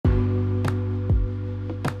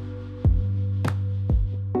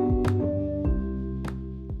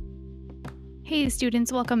Hey,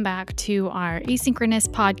 students, welcome back to our asynchronous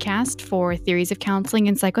podcast for Theories of Counseling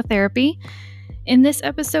and Psychotherapy. In this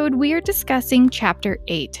episode, we are discussing Chapter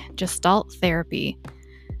 8, Gestalt Therapy.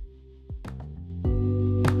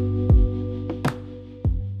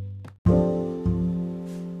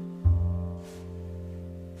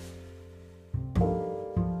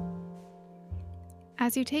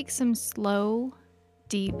 As you take some slow,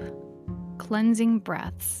 deep, cleansing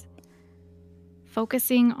breaths,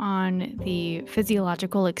 focusing on the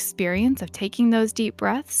physiological experience of taking those deep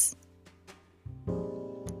breaths,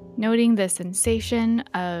 noting the sensation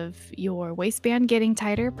of your waistband getting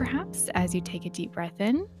tighter, perhaps, as you take a deep breath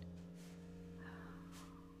in,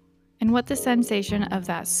 and what the sensation of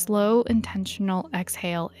that slow, intentional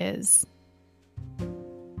exhale is.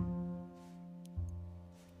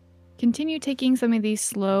 Continue taking some of these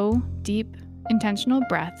slow, deep, intentional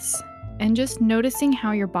breaths and just noticing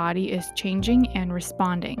how your body is changing and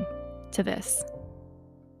responding to this.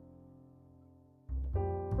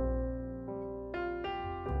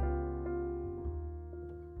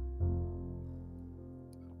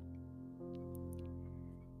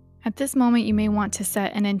 At this moment, you may want to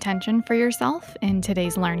set an intention for yourself in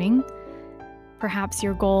today's learning. Perhaps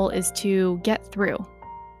your goal is to get through.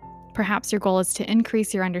 Perhaps your goal is to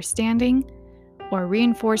increase your understanding or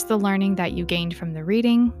reinforce the learning that you gained from the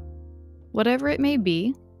reading. Whatever it may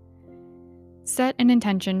be, set an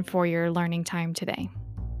intention for your learning time today.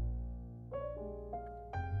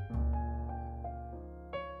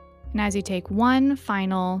 And as you take one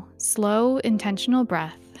final, slow, intentional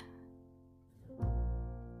breath,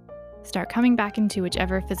 start coming back into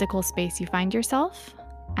whichever physical space you find yourself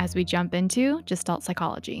as we jump into Gestalt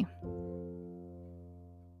psychology.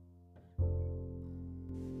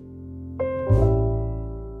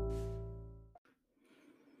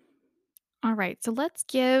 All right, so let's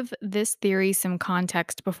give this theory some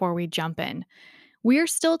context before we jump in. We're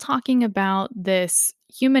still talking about this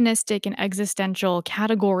humanistic and existential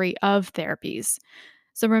category of therapies.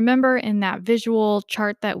 So remember in that visual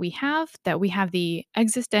chart that we have the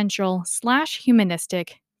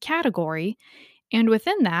existential/humanistic category, and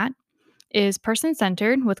within that is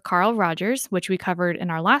person-centered with Carl Rogers, which we covered in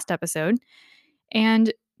our last episode,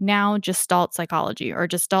 and now Gestalt psychology or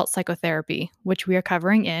Gestalt psychotherapy, which we are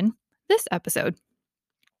covering in this episode.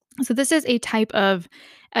 So this is a type of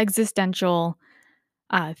existential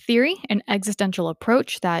theory, an existential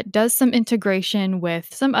approach that does some integration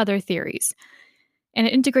with some other theories. And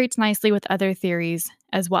it integrates nicely with other theories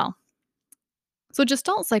as well. So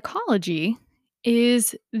Gestalt psychology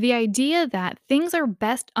is the idea that things are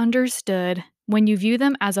best understood when you view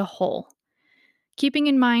them as a whole. Keeping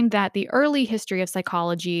in mind that the early history of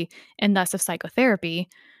psychology, and thus of psychotherapy,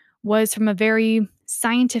 was from a very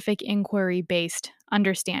scientific inquiry-based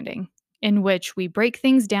understanding, in which we break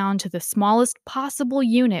things down to the smallest possible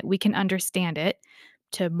unit we can understand it,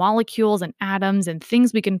 to molecules and atoms and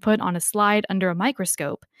things we can put on a slide under a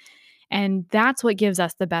microscope. And that's what gives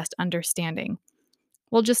us the best understanding.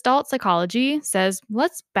 Well, Gestalt psychology says,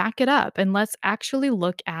 let's back it up and let's actually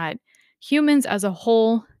look at humans as a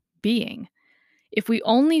whole being. If we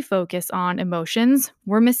only focus on emotions,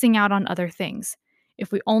 we're missing out on other things. If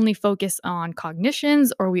we only focus on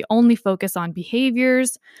cognitions, or we only focus on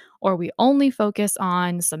behaviors, or we only focus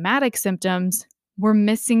on somatic symptoms, we're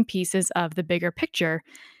missing pieces of the bigger picture.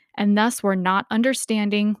 And thus, we're not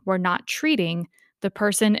understanding, we're not treating the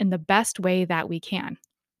person in the best way that we can.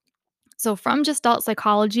 So from Gestalt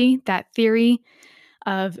psychology, that theory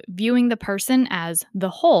of viewing the person as the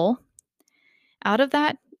whole, out of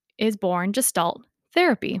that is born Gestalt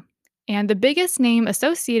therapy. And the biggest name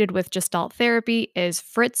associated with Gestalt therapy is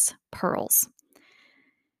Fritz Perls.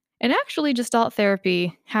 And actually, Gestalt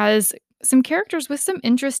therapy has some characters with some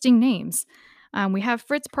interesting names. We have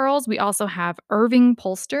Fritz Perls, we also have Irving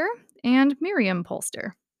Polster, and Miriam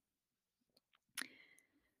Polster.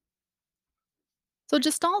 So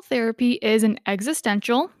Gestalt therapy is an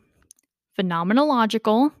existential,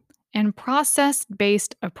 phenomenological, and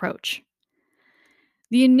process-based approach.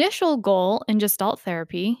 The initial goal in Gestalt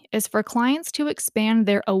therapy is for clients to expand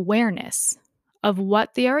their awareness of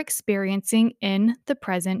what they are experiencing in the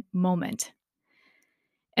present moment.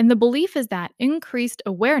 And the belief is that increased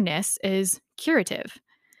awareness is curative.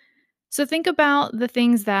 So think about the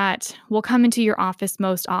things that will come into your office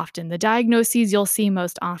most often, the diagnoses you'll see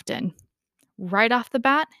most often. Right off the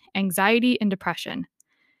bat, anxiety and depression.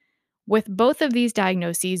 With both of these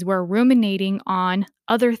diagnoses, we're ruminating on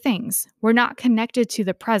other things. We're not connected to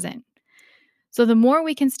the present. So the more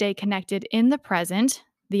we can stay connected in the present,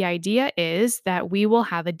 the idea is that we will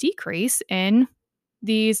have a decrease in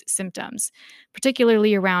these symptoms,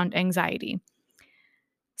 particularly around anxiety.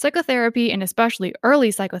 Psychotherapy, and especially early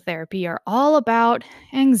psychotherapy, are all about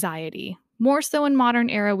anxiety. More so in modern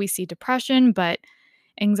era, we see depression, but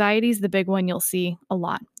anxiety is the big one you'll see a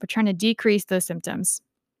lot. We're trying to decrease those symptoms.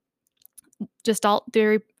 Gestalt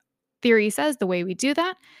theory says the way we do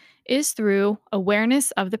that is through awareness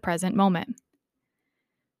of the present moment.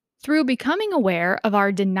 Through becoming aware of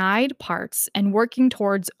our denied parts and working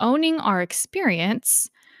towards owning our experience,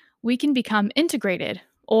 we can become integrated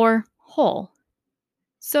or whole.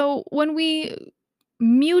 So, when we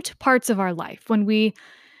mute parts of our life, when we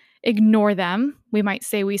ignore them, we might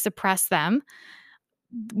say we suppress them,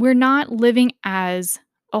 we're not living as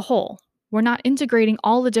a whole. We're not integrating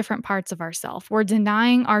all the different parts of ourselves. We're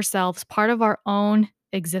denying ourselves part of our own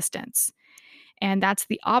existence. And that's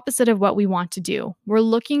the opposite of what we want to do. We're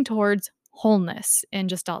looking towards wholeness in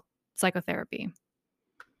Gestalt psychotherapy.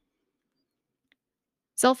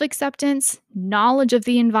 Self acceptance, knowledge of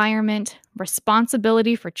the environment,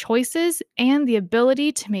 responsibility for choices, and the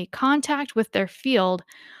ability to make contact with their field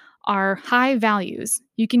are high values.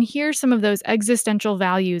 You can hear some of those existential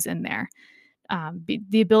values in there.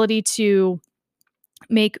 The ability to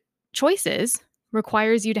make choices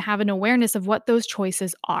requires you to have an awareness of what those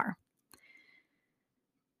choices are.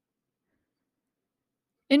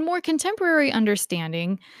 In more contemporary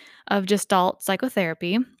understanding of Gestalt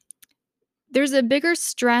psychotherapy, there's a bigger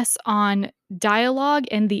stress on dialogue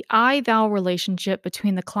and the I thou relationship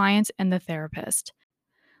between the client and the therapist.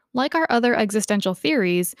 Like our other existential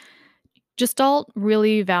theories, Gestalt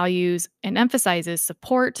really values and emphasizes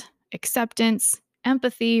support, acceptance,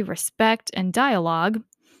 empathy, respect, and dialogue,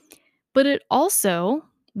 but it also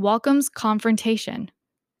welcomes confrontation.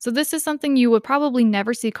 So, this is something you would probably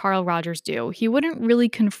never see Carl Rogers do. He wouldn't really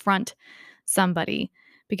confront somebody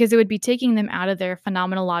because it would be taking them out of their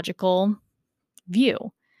phenomenological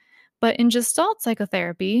view. But in Gestalt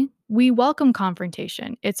psychotherapy, we welcome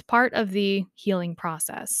confrontation. It's part of the healing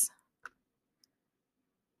process.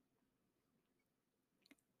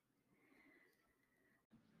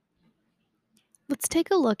 Let's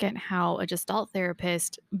take a look at how a Gestalt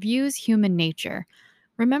therapist views human nature.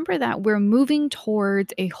 Remember that we're moving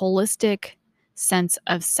towards a holistic sense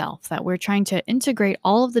of self, that we're trying to integrate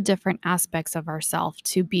all of the different aspects of ourself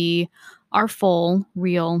to be our full,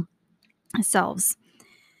 real selves.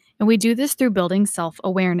 And we do this through building self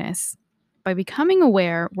awareness. By becoming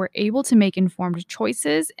aware, we're able to make informed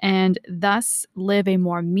choices and thus live a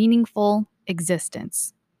more meaningful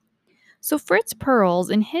existence. So, Fritz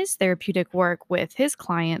Perls, in his therapeutic work with his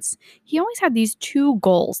clients, he always had these two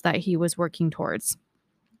goals that he was working towards: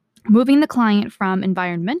 moving the client from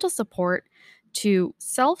environmental support to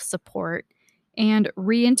self support and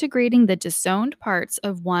reintegrating the disowned parts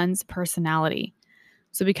of one's personality.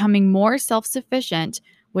 So, becoming more self sufficient,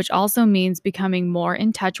 which also means becoming more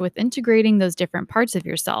in touch with integrating those different parts of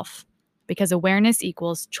yourself, because awareness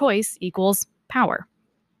equals choice equals power.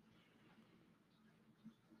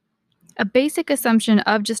 A basic assumption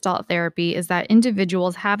of Gestalt therapy is that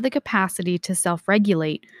individuals have the capacity to self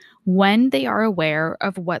regulate when they are aware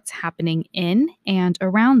of what's happening in and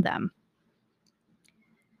around them.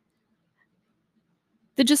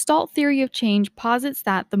 The Gestalt theory of change posits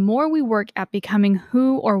that the more we work at becoming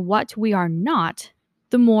who or what we are not,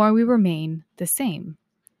 the more we remain the same.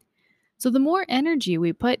 So, the more energy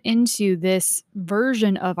we put into this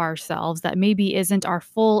version of ourselves that maybe isn't our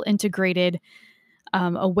full integrated,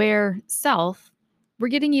 aware self, we're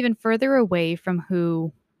getting even further away from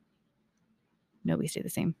who. No, we stay the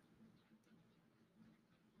same.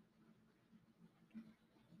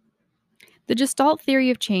 The Gestalt theory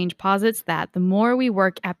of change posits that the more we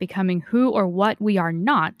work at becoming who or what we are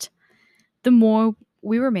not, the more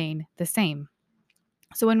we remain the same.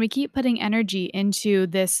 So when we keep putting energy into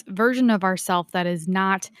this version of ourself that is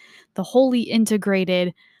not the wholly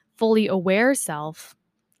integrated, fully aware self,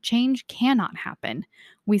 change cannot happen.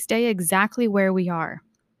 We stay exactly where we are.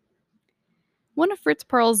 One of Fritz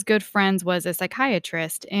Perl's good friends was a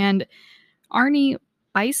psychiatrist, and Arnie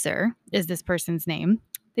Beiser is this person's name.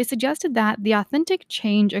 They suggested that the authentic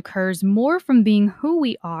change occurs more from being who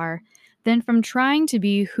we are than from trying to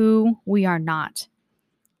be who we are not.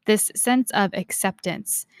 This sense of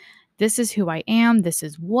acceptance. This is who I am. This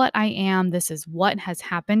is what I am. This is what has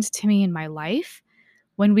happened to me in my life.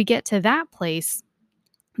 When we get to that place,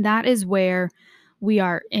 that is where we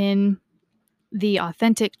are in the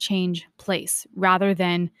authentic change place rather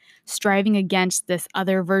than striving against this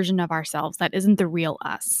other version of ourselves that isn't the real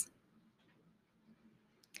us.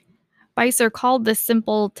 Beiser called this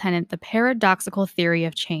simple tenet the paradoxical theory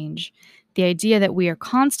of change, the idea that we are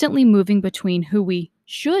constantly moving between who we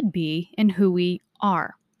should be and who we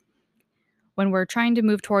are. When we're trying to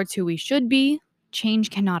move towards who we should be, change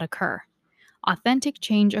cannot occur. Authentic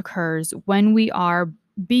change occurs when we are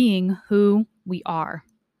being who we are.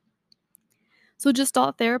 So,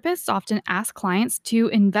 Gestalt therapists often ask clients to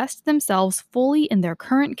invest themselves fully in their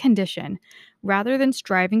current condition rather than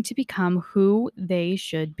striving to become who they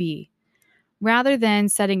should be. Rather than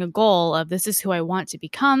setting a goal of this is who I want to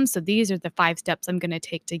become, so these are the 5 steps I'm going to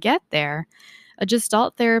take to get there, a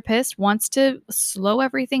Gestalt therapist wants to slow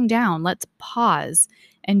everything down. Let's pause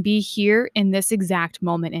and be here in this exact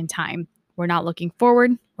moment in time. We're not looking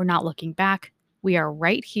forward, we're not looking back. We are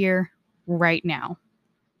right here, right now.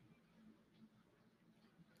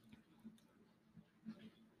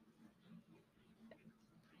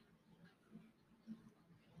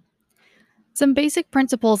 Some basic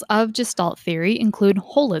principles of Gestalt theory include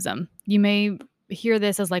holism. You may hear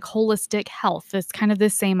this as like holistic health. It's kind of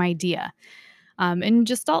the same idea. In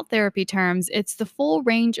Gestalt therapy terms, it's the full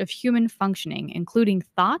range of human functioning, including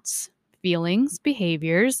thoughts, feelings,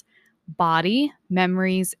 behaviors, body,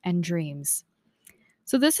 memories, and dreams.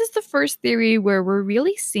 So, this is the first theory where we're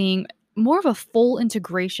really seeing more of a full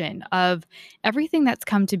integration of everything that's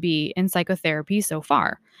come to be in psychotherapy so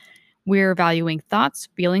far. We're valuing thoughts,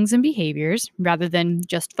 feelings, and behaviors rather than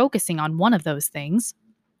just focusing on one of those things.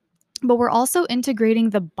 But we're also integrating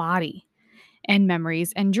the body and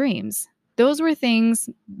memories and dreams. Those were things,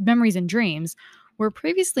 memories and dreams, were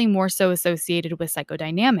previously more so associated with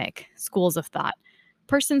psychodynamic schools of thought.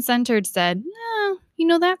 Person centered said,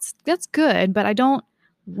 no, that's good, but I don't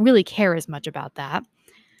really care as much about that.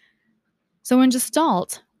 So in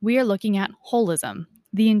Gestalt, we are looking at holism,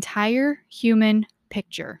 the entire human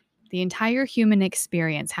picture. The entire human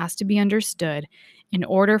experience has to be understood in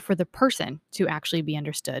order for the person to actually be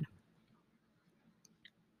understood.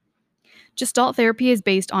 Gestalt therapy is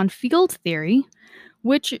based on field theory,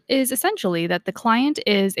 which is essentially that the client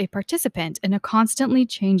is a participant in a constantly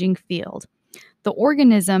changing field. The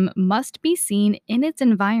organism must be seen in its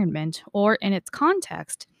environment or in its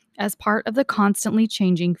context as part of the constantly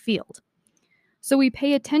changing field. So we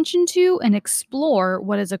pay attention to and explore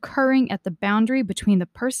what is occurring at the boundary between the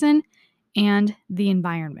person and the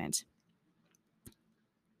environment.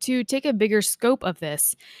 To take a bigger scope of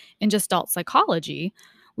this in Gestalt psychology,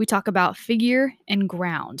 we talk about figure and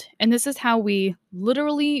ground. And this is how we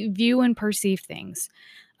literally view and perceive things,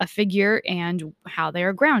 a figure and how they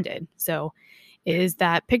are grounded. So, is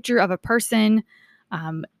that picture of a person,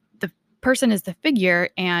 the person is the figure,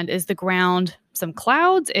 and is the ground some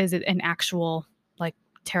clouds? Is it an actual, like,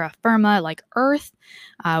 terra firma, like earth?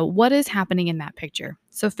 What is happening in that picture?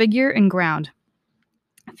 So, figure and ground.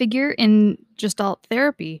 Figure in Gestalt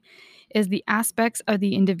therapy is the aspects of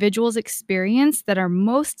the individual's experience that are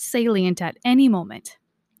most salient at any moment.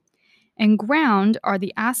 And ground are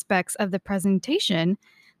the aspects of the presentation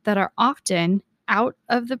that are often out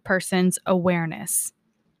of the person's awareness.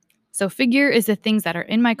 So, figure is the things that are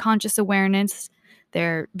in my conscious awareness,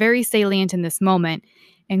 they're very salient in this moment.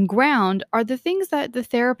 And ground are the things that the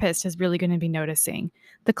therapist is really going to be noticing.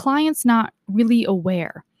 The client's not really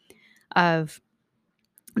aware of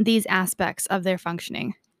these aspects of their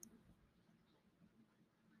functioning.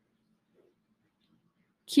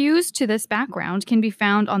 Cues to this background can be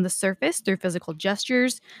found on the surface through physical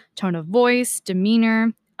gestures, tone of voice,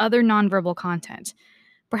 demeanor, other nonverbal content.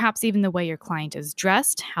 Perhaps even the way your client is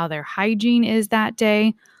dressed, how their hygiene is that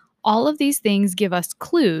day. All of these things give us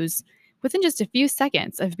clues within just a few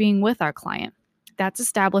seconds of being with our client. That's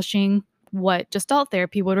establishing what Gestalt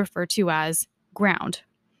therapy would refer to as ground.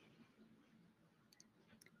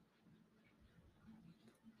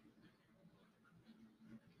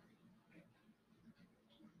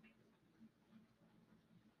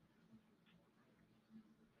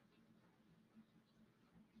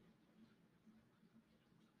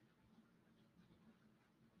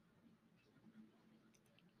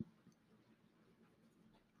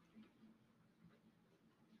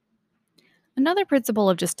 Another principle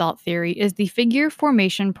of Gestalt theory is the figure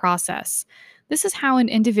formation process. This is how an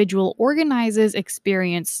individual organizes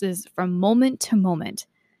experiences from moment to moment.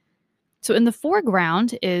 So, in the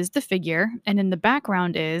foreground is the figure, and in the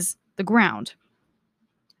background is the ground.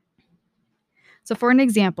 So, for an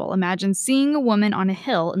example, imagine seeing a woman on a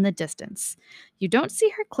hill in the distance. You don't see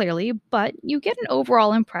her clearly, but you get an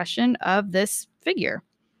overall impression of this figure.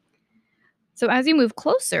 So, as you move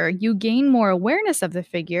closer, you gain more awareness of the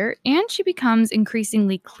figure, and she becomes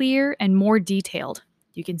increasingly clear and more detailed.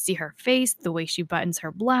 You can see her face, the way she buttons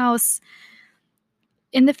her blouse.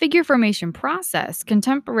 In the figure formation process,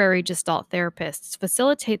 contemporary Gestalt therapists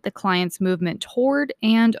facilitate the client's movement toward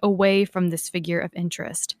and away from this figure of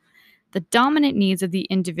interest. The dominant needs of the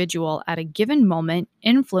individual at a given moment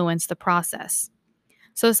influence the process.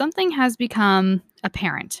 So something has become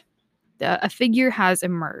apparent, a figure has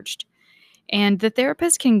emerged, and the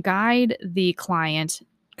therapist can guide the client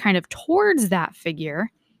kind of towards that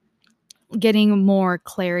figure, getting more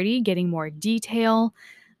clarity, getting more detail,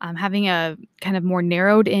 having a kind of more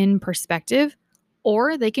narrowed in perspective,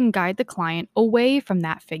 or they can guide the client away from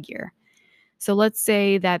that figure. So let's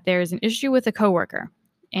say that there's an issue with a coworker,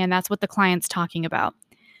 and that's what the client's talking about.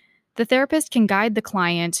 The therapist can guide the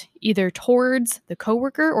client either towards the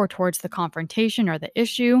coworker or towards the confrontation or the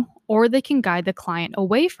issue, or they can guide the client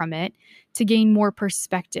away from it to gain more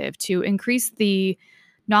perspective, to increase the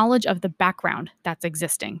knowledge of the background that's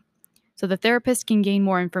existing. So the therapist can gain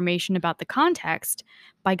more information about the context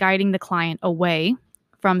by guiding the client away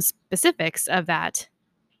from specifics of that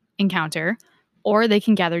encounter, or they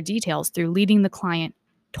can gather details through leading the client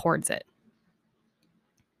towards it.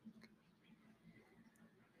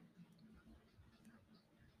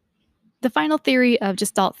 The final theory of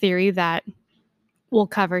Gestalt theory that we'll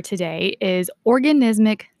cover today is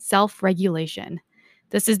organismic self regulation.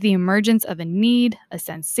 This is the emergence of a need, a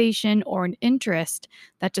sensation, or an interest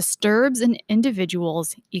that disturbs an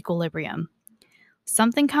individual's equilibrium.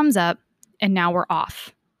 Something comes up, and now we're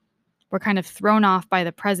off. We're kind of thrown off by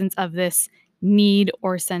the presence of this need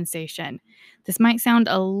or sensation. This might sound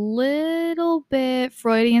a little bit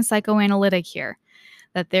Freudian psychoanalytic here,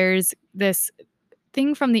 that there's this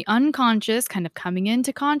thing from the unconscious kind of coming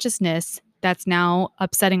into consciousness that's now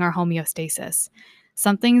upsetting our homeostasis.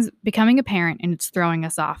 Something's becoming apparent and it's throwing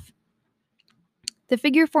us off. The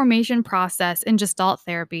figure formation process in Gestalt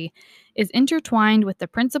therapy is intertwined with the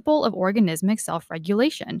principle of organismic self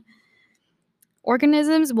regulation.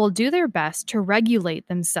 Organisms will do their best to regulate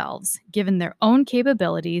themselves, given their own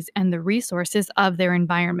capabilities and the resources of their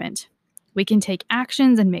environment. We can take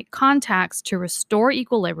actions and make contacts to restore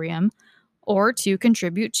equilibrium or to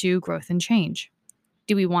contribute to growth and change.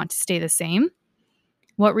 Do we want to stay the same?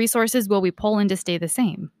 What resources will we pull in to stay the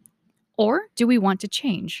same? Or do we want to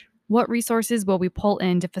change? What resources will we pull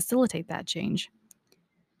in to facilitate that change?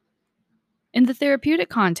 In the therapeutic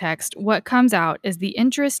context, what comes out is the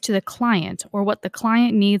interest to the client or what the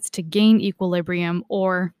client needs to gain equilibrium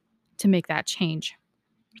or to make that change.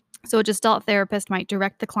 So, a Gestalt therapist might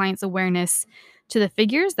direct the client's awareness to the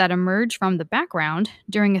figures that emerge from the background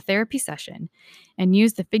during a therapy session and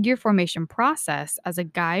use the figure formation process as a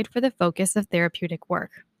guide for the focus of therapeutic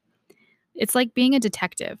work. It's like being a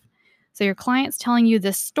detective. So, your client's telling you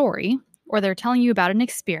this story, or they're telling you about an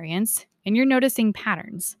experience, and you're noticing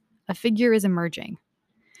patterns. A figure is emerging.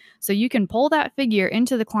 So you can pull that figure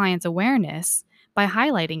into the client's awareness by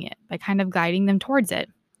highlighting it, by kind of guiding them towards it.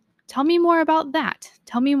 Tell me more about that.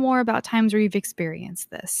 Tell me more about times where you've experienced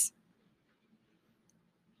this.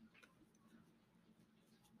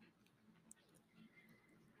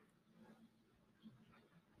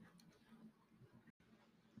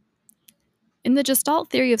 In the Gestalt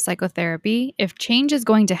theory of psychotherapy, if change is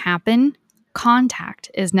going to happen, contact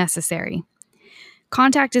is necessary.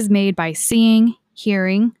 Contact is made by seeing,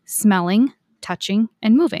 hearing, smelling, touching,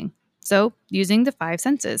 and moving. So, using the five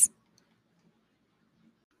senses.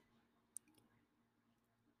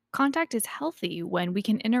 Contact is healthy when we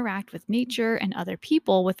can interact with nature and other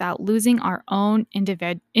people without losing our own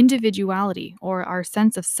individuality or our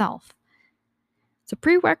sense of self. So,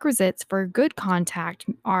 prerequisites for good contact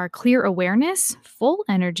are clear awareness, full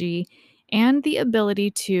energy, and the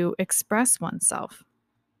ability to express oneself.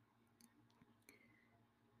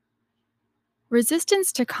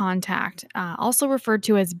 Resistance to contact, also referred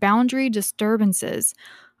to as boundary disturbances,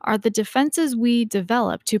 are the defenses we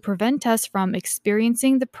develop to prevent us from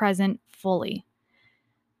experiencing the present fully.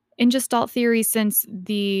 In Gestalt theory, since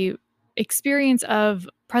the experience of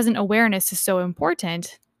present awareness is so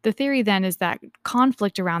important, the theory then is that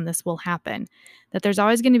conflict around this will happen, that there's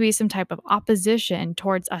always going to be some type of opposition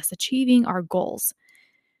towards us achieving our goals.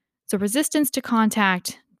 So, resistance to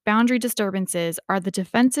contact, boundary disturbances are the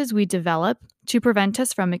defenses we develop to prevent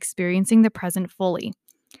us from experiencing the present fully.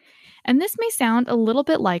 And this may sound a little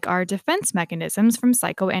bit like our defense mechanisms from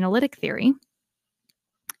psychoanalytic theory,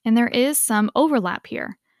 and there is some overlap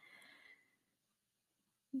here.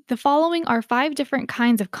 The following are 5 different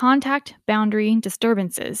kinds of contact boundary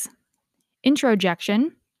disturbances: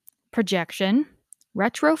 introjection, projection,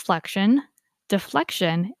 retroflexion,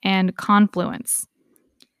 deflection, and confluence.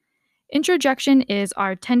 Introjection is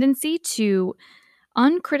our tendency to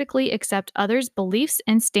uncritically accept others' beliefs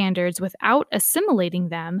and standards without assimilating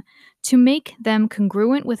them to make them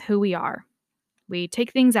congruent with who we are. We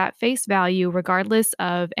take things at face value regardless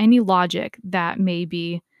of any logic that may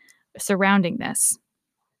be surrounding this.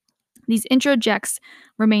 These introjects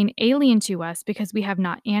remain alien to us because we have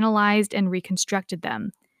not analyzed and reconstructed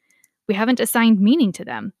them. We haven't assigned meaning to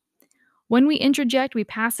them. When we introject, we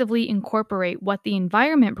passively incorporate what the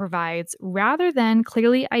environment provides rather than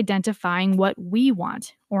clearly identifying what we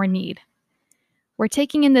want or need. We're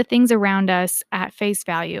taking in the things around us at face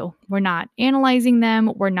value. We're not analyzing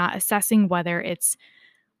them. We're not assessing whether it's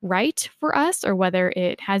right for us or whether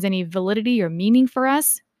it has any validity or meaning for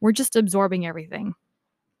us. We're just absorbing everything.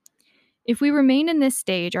 If we remain in this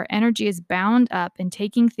stage, our energy is bound up in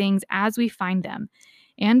taking things as we find them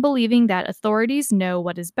and believing that authorities know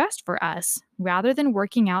what is best for us rather than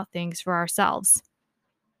working out things for ourselves.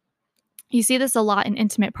 You see this a lot in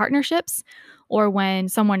intimate partnerships or when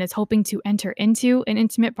someone is hoping to enter into an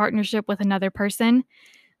intimate partnership with another person.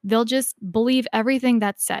 They'll just believe everything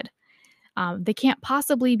that's said. They can't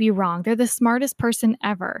possibly be wrong. They're the smartest person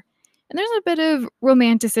ever. And there's a bit of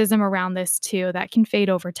romanticism around this too that can fade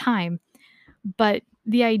over time. But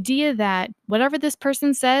the idea that whatever this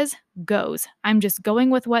person says goes. I'm just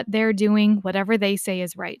going with what they're doing, whatever they say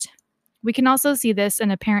is right. We can also see this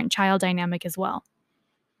in a parent child dynamic as well.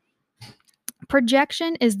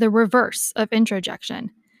 Projection is the reverse of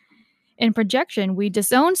introjection. In projection, we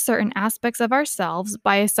disown certain aspects of ourselves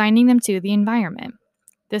by assigning them to the environment.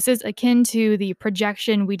 This is akin to the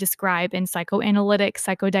projection we describe in psychoanalytic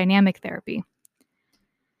psychodynamic therapy.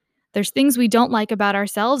 There's things we don't like about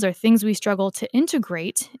ourselves or things we struggle to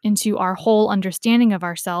integrate into our whole understanding of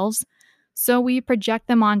ourselves, so we project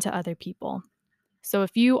them onto other people. So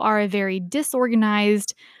if you are a very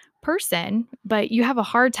disorganized person, but you have a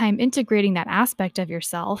hard time integrating that aspect of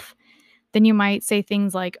yourself, then you might say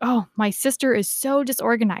things like, oh, my sister is so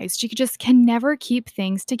disorganized. She just can never keep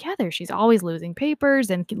things together. She's always losing papers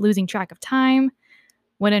and losing track of time.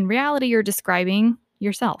 When in reality, you're describing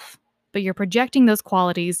yourself, but you're projecting those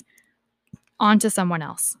qualities onto someone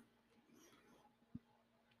else.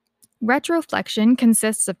 Retroflexion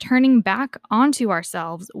consists of turning back onto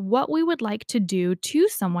ourselves what we would like to do to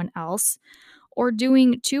someone else, or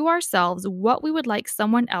doing to ourselves what we would like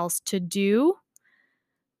someone else to do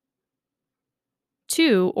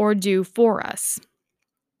to or do for us.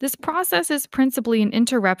 This process is principally an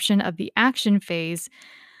interruption of the action phase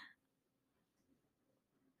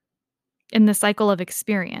in the cycle of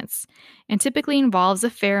experience and typically involves a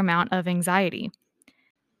fair amount of anxiety.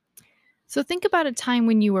 So think about a time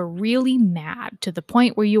when you were really mad to the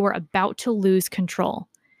point where you were about to lose control.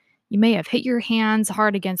 You may have hit your hands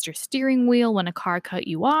hard against your steering wheel when a car cut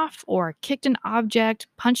you off, or kicked an object,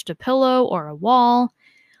 punched a pillow or a wall.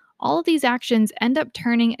 All of these actions end up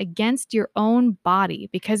turning against your own body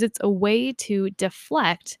because it's a way to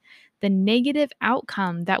deflect the negative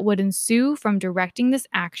outcome that would ensue from directing this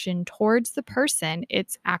action towards the person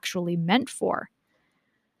it's actually meant for.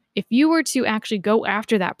 If you were to actually go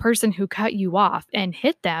after that person who cut you off and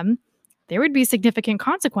hit them, there would be significant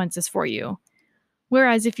consequences for you.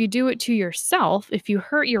 Whereas if you do it to yourself, if you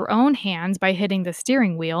hurt your own hands by hitting the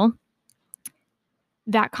steering wheel,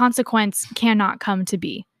 that consequence cannot come to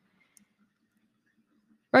be.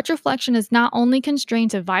 Retroflexion is not only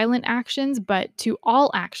constrained to violent actions, but to all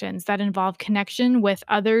actions that involve connection with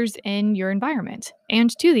others in your environment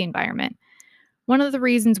and to the environment. One of the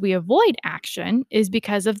reasons we avoid action is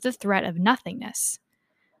because of the threat of nothingness.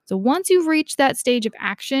 So once you've reached that stage of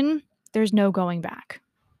action, there's no going back.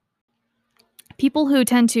 People who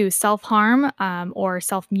tend to self-harm or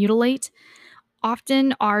self-mutilate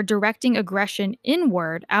often are directing aggression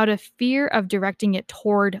inward out of fear of directing it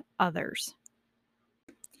toward others.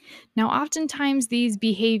 Now, oftentimes these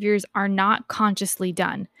behaviors are not consciously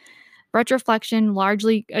done. Retroflexion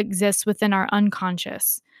largely exists within our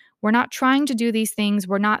unconscious. We're not trying to do these things.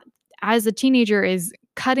 We're not, as a teenager is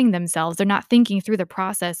cutting themselves, they're not thinking through the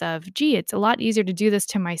process of, gee, it's a lot easier to do this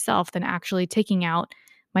to myself than actually taking out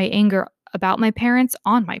my anger about my parents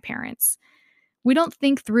on my parents. We don't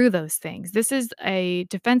think through those things. This is a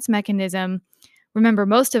defense mechanism. Remember,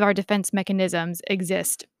 most of our defense mechanisms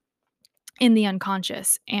exist in the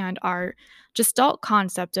unconscious, and our Gestalt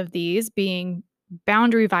concept of these being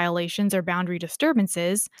boundary violations or boundary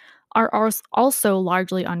disturbances are also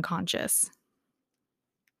largely unconscious.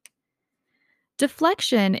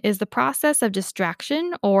 Deflection is the process of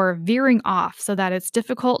distraction or veering off so that it's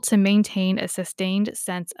difficult to maintain a sustained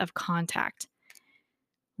sense of contact.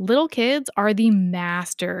 Little kids are the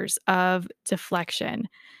masters of deflection.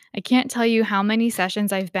 I can't tell you how many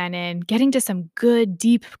sessions I've been in getting to some good,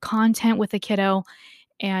 deep content with a kiddo,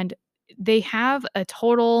 and they have a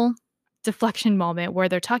total deflection moment where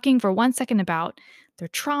they're talking for 1 second about their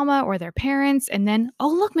trauma or their parents, and then, oh,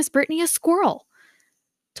 look, Miss Brittany, a squirrel.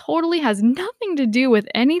 Totally has nothing to do with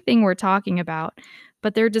anything we're talking about,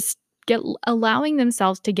 but they're just allowing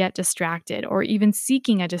themselves to get distracted or even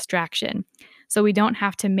seeking a distraction so we don't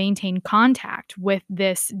have to maintain contact with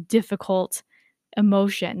this difficult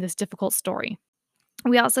emotion, this difficult story.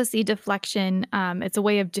 We also see deflection. It's a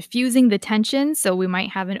way of diffusing the tension. So we might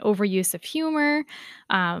have an overuse of humor,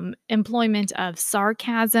 employment of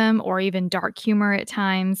sarcasm or even dark humor at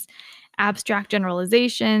times, abstract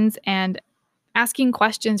generalizations, and asking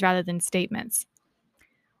questions rather than statements.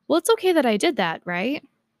 Well, it's okay that I did that, right?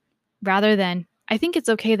 Rather than, I think it's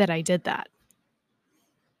okay that I did that.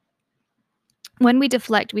 When we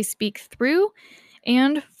deflect, we speak through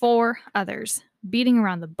and for others, beating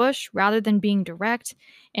around the bush rather than being direct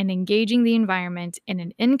and engaging the environment in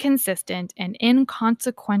an inconsistent and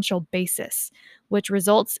inconsequential basis, which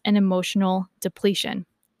results in emotional depletion.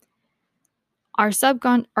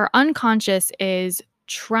 Our unconscious is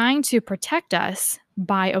trying to protect us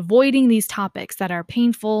by avoiding these topics that are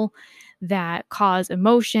painful, that cause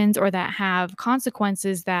emotions, or that have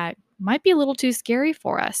consequences that might be a little too scary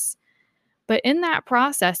for us. But in that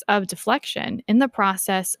process of deflection, in the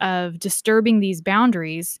process of disturbing these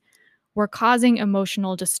boundaries, we're causing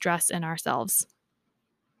emotional distress in ourselves.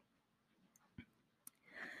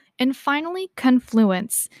 And finally,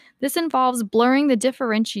 confluence. This involves blurring the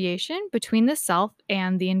differentiation between the self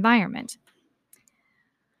and the environment.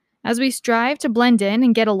 As we strive to blend in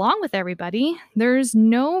and get along with everybody, there's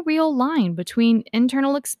no real line between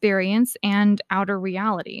internal experience and outer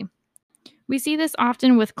reality. We see this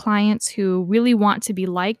often with clients who really want to be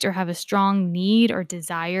liked or have a strong need or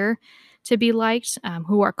desire to be liked,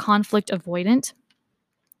 who are conflict avoidant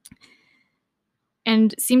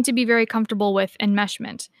and seem to be very comfortable with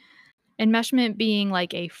enmeshment. Enmeshment being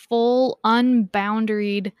like a full,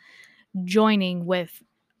 unboundaried joining with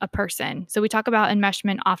a person. So we talk about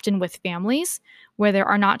enmeshment often with families where there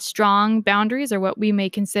are not strong boundaries or what we may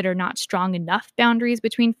consider not strong enough boundaries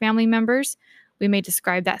between family members. We may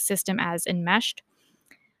describe that system as enmeshed.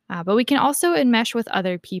 But we can also enmesh with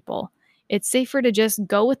other people. It's safer to just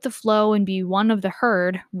go with the flow and be one of the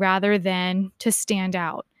herd rather than to stand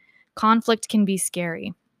out. Conflict can be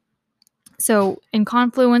scary. So in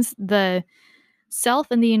confluence, the self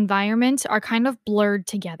and the environment are kind of blurred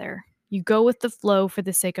together. You go with the flow for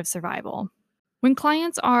the sake of survival. When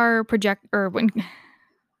clients are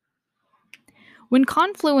when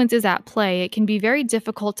confluence is at play, it can be very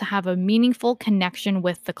difficult to have a meaningful connection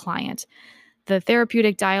with the client. The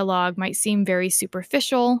therapeutic dialogue might seem very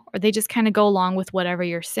superficial, or they just kind of go along with whatever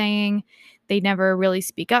you're saying. They never really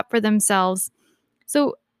speak up for themselves.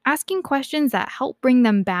 So, asking questions that help bring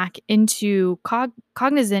them back into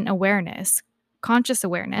cognizant awareness, conscious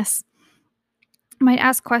awareness, might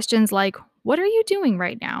ask questions like, what are you doing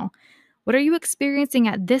right now? What are you experiencing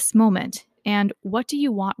at this moment? And what do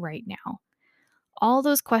you want right now? All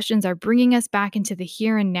those questions are bringing us back into the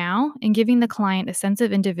here and now and giving the client a sense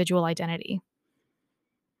of individual identity.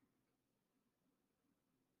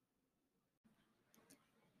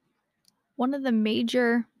 One of the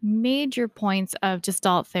major points of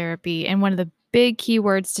Gestalt therapy and one of the big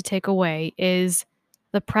keywords to take away is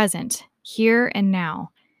the present, here and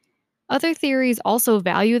now. Other theories also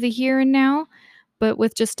value the here and now, but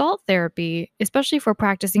with Gestalt therapy, especially for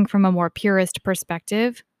practicing from a more purist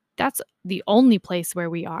perspective, that's the only place where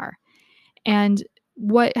we are. And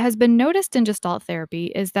what has been noticed in Gestalt therapy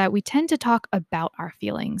is that we tend to talk about our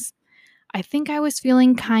feelings. I think I was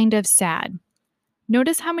feeling kind of sad.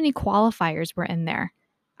 Notice how many qualifiers were in there.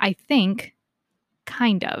 I think,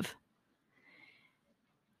 kind of.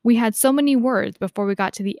 We had so many words before we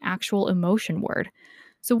got to the actual emotion word.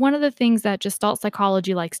 So, one of the things that Gestalt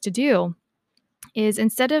psychology likes to do is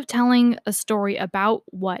instead of telling a story about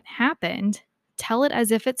what happened, tell it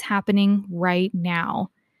as if it's happening right now.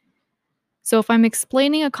 So, if I'm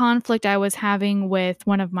explaining a conflict I was having with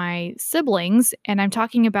one of my siblings and I'm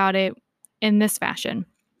talking about it in this fashion,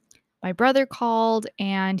 my brother called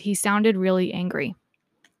and he sounded really angry.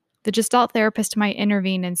 The Gestalt therapist might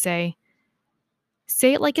intervene and say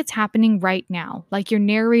it like it's happening right now, like you're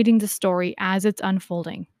narrating the story as it's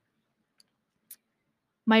unfolding.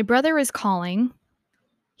 My brother is calling.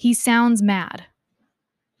 He sounds mad.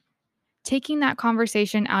 Taking that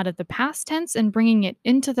conversation out of the past tense and bringing it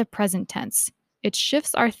into the present tense. It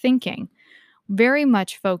shifts our thinking, very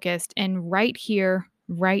much focused in right here,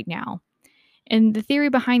 right now. And the theory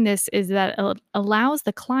behind this is that it allows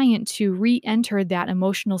the client to re enter that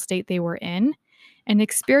emotional state they were in and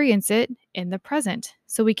experience it in the present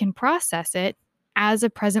so we can process it as a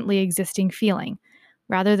presently existing feeling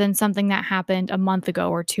rather than something that happened a month ago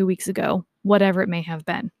or 2 weeks ago, whatever it may have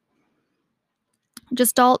been.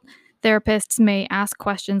 Gestalt therapists may ask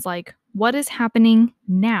questions like, what is happening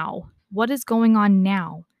now? What is going on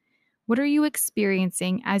now? What are you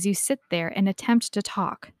experiencing as you sit there and attempt to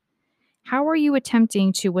talk? How are you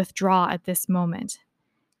attempting to withdraw at this moment?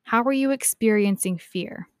 How are you experiencing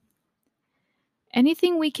fear?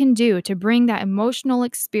 Anything we can do to bring that emotional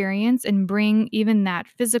experience and bring even that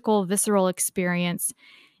physical, visceral experience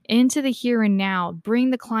into the here and now, bring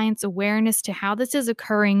the client's awareness to how this is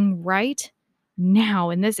occurring right now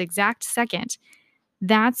in this exact second.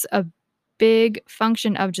 That's a big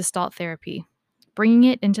function of Gestalt therapy, bringing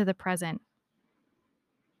it into the present.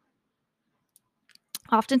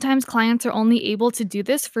 Oftentimes, clients are only able to do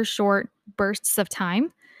this for short bursts of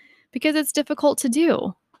time because it's difficult to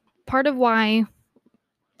do. Part of why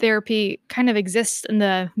therapy kind of exists in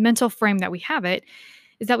the mental frame that we have it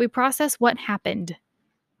is that we process what happened.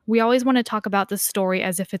 We always want to talk about the story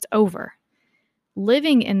as if it's over.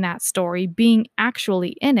 Living in that story, being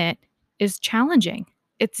actually in it, is challenging.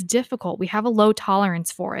 It's difficult. We have a low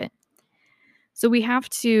tolerance for it. So we have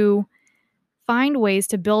to find ways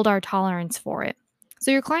to build our tolerance for it. So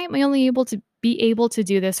your client may only be able to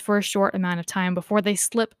do this for a short amount of time before they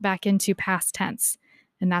slip back into past tense,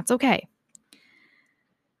 and that's okay.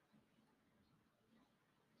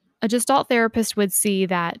 A Gestalt therapist would see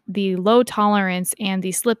that the low tolerance and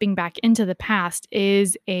the slipping back into the past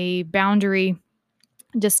is a boundary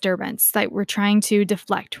disturbance that we're trying to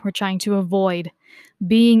deflect, we're trying to avoid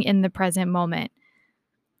being in the present moment.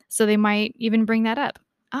 So they might even bring that up.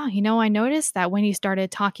 Oh, I noticed that when you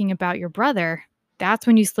started talking about your brother, that's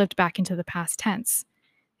when you slipped back into the past tense.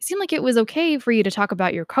 It seemed like it was okay for you to talk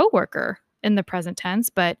about your coworker in the present tense,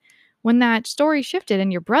 but when that story shifted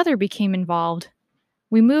and your brother became involved,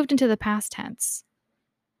 we moved into the past tense.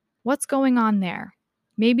 What's going on there?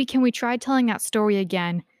 Maybe can we try telling that story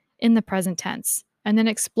again in the present tense and then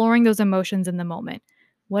exploring those emotions in the moment?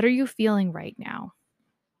 What are you feeling right now?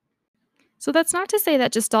 So that's not to say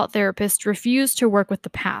that Gestalt therapists refuse to work with the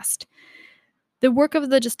past. The work of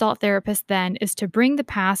the Gestalt therapist then is to bring the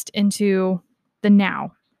past into the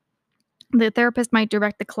now. The therapist might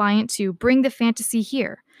direct the client to bring the fantasy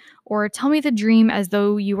here, or tell me the dream as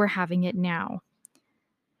though you were having it now.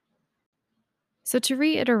 So, to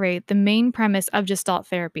reiterate the main premise of Gestalt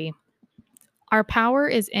therapy, our power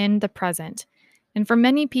is in the present. And for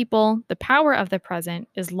many people, the power of the present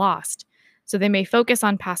is lost. So they may focus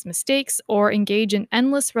on past mistakes or engage in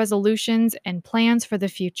endless resolutions and plans for the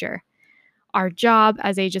future. Our job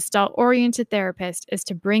as a Gestalt oriented therapist is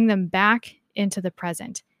to bring them back into the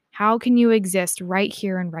present. How can you exist right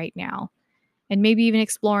here and right now? And maybe even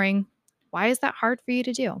exploring, why is that hard for you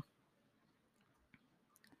to do?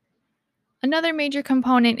 Another major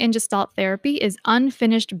component in Gestalt therapy is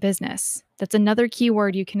unfinished business. That's another key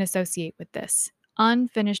word you can associate with this: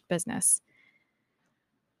 unfinished business.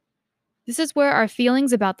 This is where our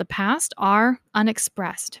feelings about the past are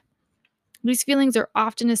unexpressed. These feelings are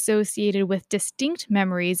often associated with distinct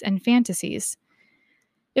memories and fantasies.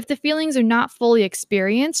 If the feelings are not fully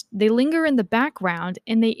experienced, they linger in the background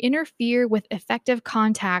and they interfere with effective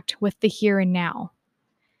contact with the here and now.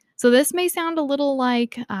 So, this may sound a little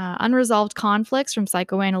like unresolved conflicts from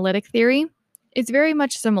psychoanalytic theory. It's very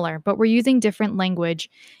much similar, but we're using different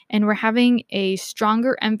language and we're having a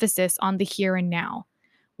stronger emphasis on the here and now.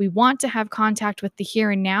 We want to have contact with the here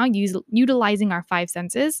and now, utilizing our five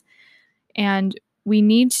senses, and we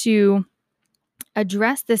need to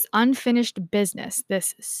address this unfinished business,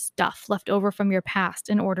 this stuff left over from your past,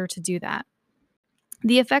 in order to do that.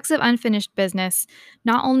 The effects of unfinished business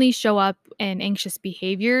not only show up in anxious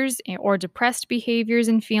behaviors or depressed behaviors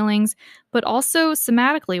and feelings, but also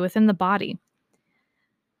somatically within the body.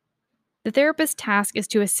 The therapist's task is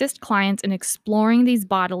to assist clients in exploring these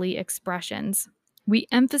bodily expressions. We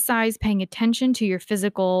emphasize paying attention to your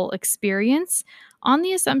physical experience on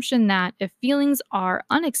the assumption that if feelings are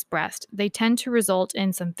unexpressed, they tend to result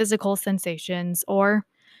in some physical sensations or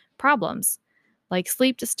problems like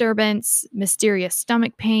sleep disturbance, mysterious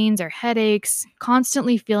stomach pains or headaches,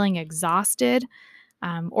 constantly feeling exhausted,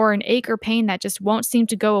 or an ache or pain that just won't seem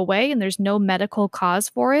to go away and there's no medical cause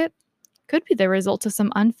for it. Could be the result of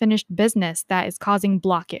some unfinished business that is causing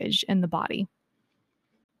blockage in the body.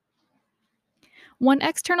 One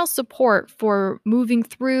external support for moving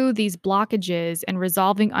through these blockages and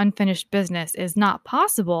resolving unfinished business is not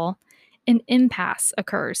possible, an impasse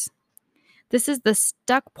occurs. This is the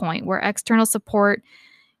stuck point where external support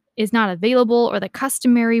is not available or the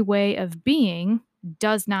customary way of being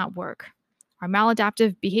does not work. Our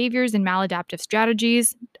maladaptive behaviors and maladaptive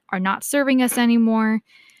strategies are not serving us anymore.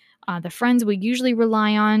 The friends we usually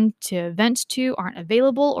rely on to vent to aren't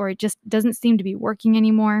available, or it just doesn't seem to be working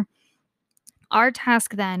anymore. Our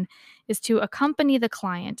task then is to accompany the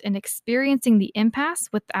client in experiencing the impasse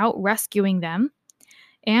without rescuing them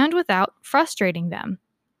and without frustrating them,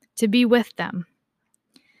 to be with them.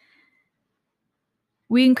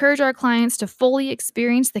 We encourage our clients to fully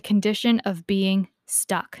experience the condition of being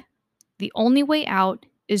stuck. The only way out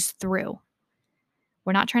is through.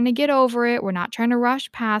 We're not trying to get over it. We're not trying to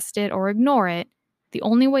rush past it or ignore it. The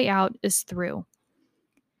only way out is through.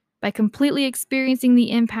 By completely experiencing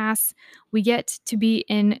the impasse, we get to be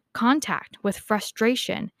in contact with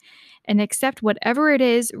frustration and accept whatever it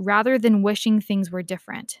is rather than wishing things were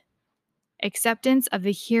different. Acceptance of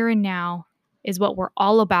the here and now is what we're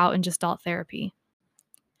all about in Gestalt therapy.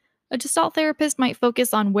 A Gestalt therapist might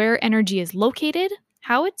focus on where energy is located,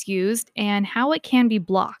 how it's used, and how it can be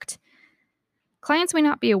blocked. Clients may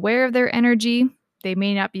not be aware of their energy, they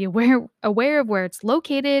may not be aware of where it's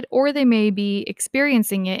located, or they may be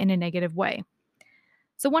experiencing it in a negative way.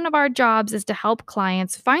 So, one of our jobs is to help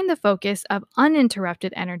clients find the focus of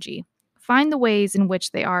uninterrupted energy, find the ways in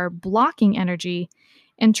which they are blocking energy,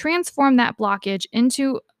 and transform that blockage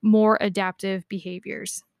into more adaptive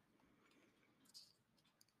behaviors.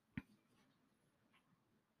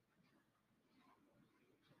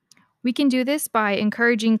 We can do this by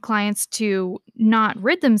encouraging clients to not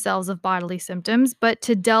rid themselves of bodily symptoms, but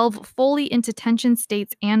to delve fully into tension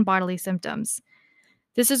states and bodily symptoms.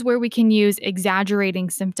 This is where we can use exaggerating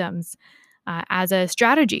symptoms as a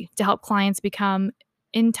strategy to help clients become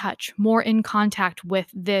in touch, more in contact with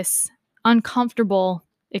this uncomfortable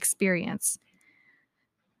experience.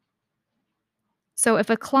 So, if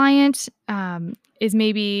a client is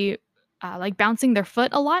maybe like bouncing their foot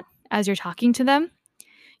a lot as you're talking to them,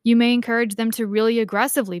 you may encourage them to really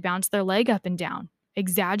aggressively bounce their leg up and down,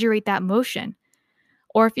 exaggerate that motion.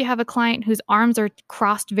 Or if you have a client whose arms are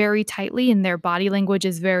crossed very tightly and their body language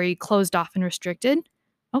is very closed off and restricted,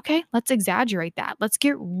 okay, let's exaggerate that. Let's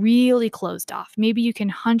get really closed off. Maybe you can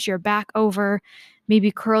hunch your back over,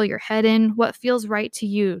 maybe curl your head in, what feels right to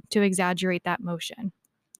you to exaggerate that motion.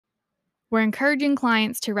 We're encouraging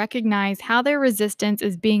clients to recognize how their resistance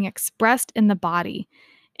is being expressed in the body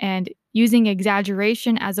and using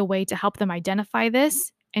exaggeration as a way to help them identify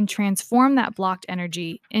this and transform that blocked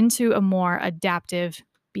energy into a more adaptive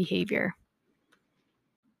behavior.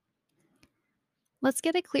 Let's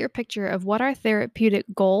get a clear picture of what our therapeutic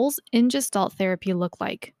goals in Gestalt therapy look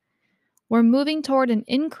like. We're moving toward an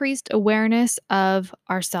increased awareness of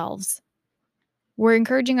ourselves. We're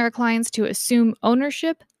encouraging our clients to assume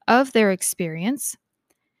ownership of their experience.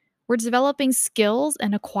 We're developing skills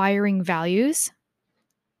and acquiring values,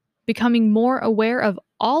 becoming more aware of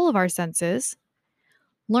all of our senses,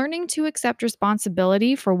 learning to accept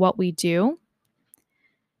responsibility for what we do,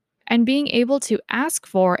 and being able to ask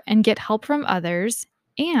for and get help from others,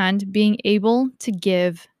 and being able to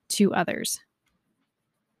give to others.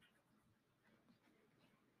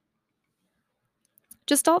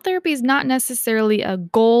 Gestalt therapy is not necessarily a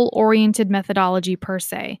goal oriented methodology per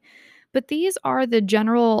se, but these are the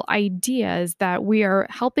general ideas that we are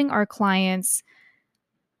helping our clients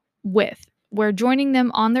with. We're joining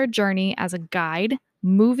them on their journey as a guide,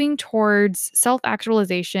 moving towards self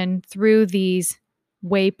actualization through these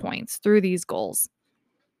waypoints, through these goals.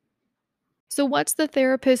 So, what's the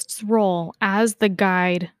therapist's role as the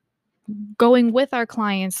guide going with our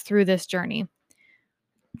clients through this journey?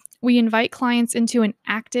 We invite clients into an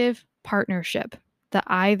active partnership, the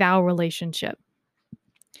I thou relationship.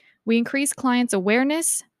 We increase clients'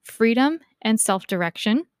 awareness, freedom, and self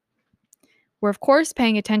direction. We're, of course,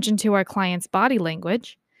 paying attention to our clients' body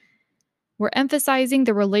language. We're emphasizing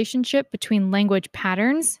the relationship between language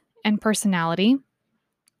patterns and personality.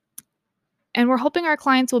 And we're hoping our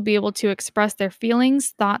clients will be able to express their feelings,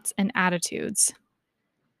 thoughts, and attitudes.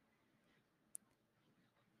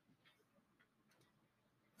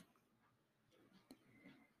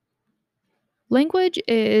 Language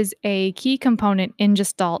is a key component in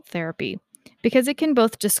Gestalt therapy because it can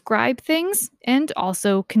both describe things and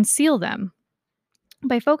also conceal them.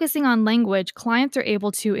 By focusing on language, clients are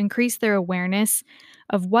able to increase their awareness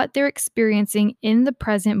of what they're experiencing in the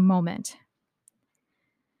present moment.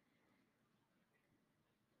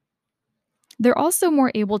 They're also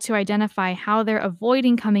more able to identify how they're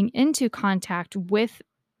avoiding coming into contact with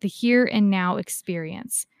the here and now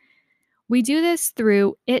experience. We do this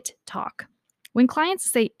through it talk. When clients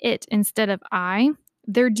say it instead of I,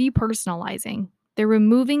 they're depersonalizing. They're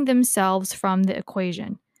removing themselves from the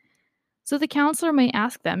equation. So the counselor may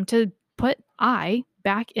ask them to put I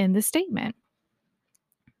back in the statement.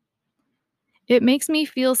 It makes me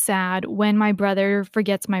feel sad when my brother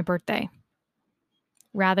forgets my birthday.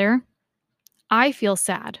 Rather, I feel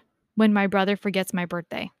sad when my brother forgets my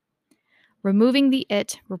birthday. Removing the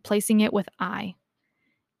it, replacing it with I.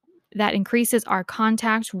 that increases our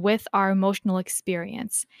contact with our emotional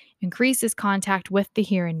experience, increases contact with the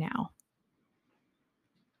here and now.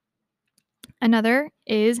 Another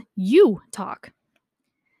is you talk.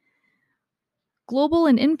 Global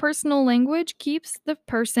and impersonal language keeps the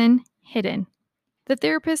person hidden. The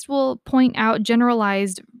therapist will point out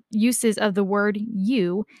generalized uses of the word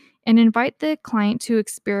you and invite the client to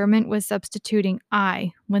experiment with substituting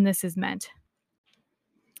I when this is meant.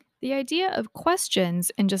 The idea of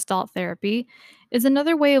questions in Gestalt therapy is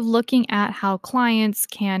another way of looking at how clients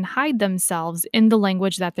can hide themselves in the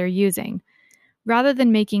language that they're using. Rather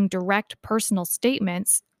than making direct personal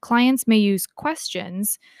statements, clients may use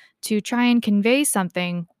questions to try and convey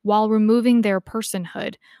something while removing their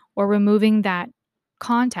personhood or removing that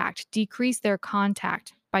contact, decrease their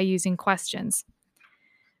contact by using questions.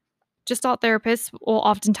 Gestalt therapists will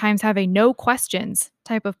oftentimes have a no questions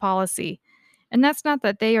type of policy. And that's not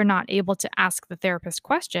that they are not able to ask the therapist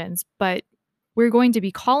questions, but we're going to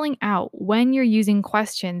be calling out when you're using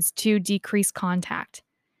questions to decrease contact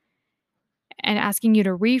and asking you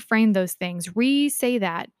to reframe those things, re-say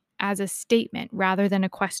that as a statement rather than a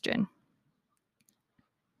question.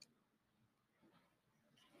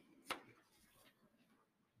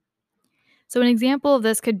 So, an example of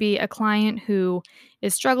this could be a client who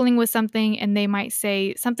is struggling with something and they might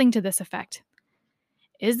say something to this effect: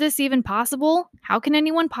 is this even possible? How can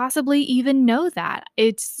anyone possibly even know that?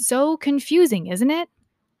 It's so confusing, isn't it?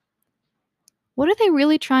 What are they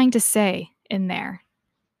really trying to say in there?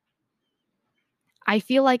 I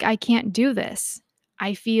feel like I can't do this.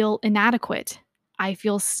 I feel inadequate. I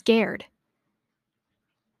feel scared.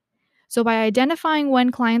 So, by identifying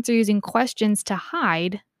when clients are using questions to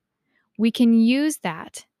hide, we can use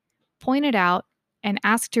that, point it out, and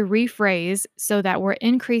ask to rephrase so that we're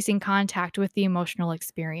increasing contact with the emotional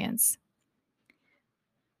experience.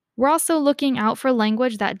 We're also looking out for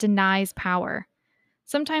language that denies power.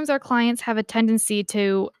 Sometimes our clients have a tendency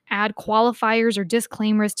to add qualifiers or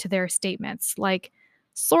disclaimers to their statements, like,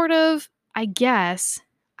 sort of, I guess,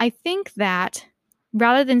 I think that,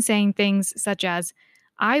 rather than saying things such as,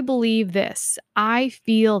 I believe this, I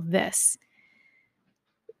feel this.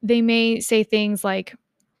 They may say things like,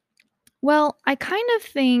 well, I kind of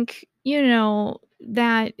think,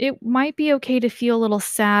 that it might be okay to feel a little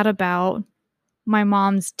sad about my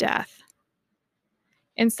mom's death,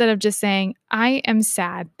 instead of just saying, I am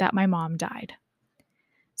sad that my mom died.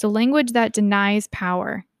 So, language that denies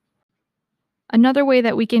power. Another way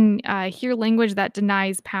that we can hear language that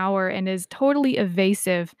denies power and is totally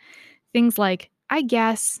evasive, things like, I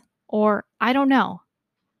guess, or I don't know.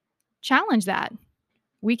 Challenge that.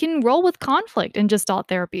 We can roll with conflict in Gestalt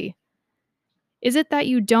therapy. Is it that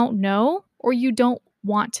you don't know or you don't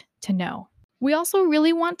want to know? We also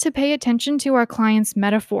really want to pay attention to our clients'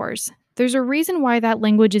 metaphors. There's a reason why that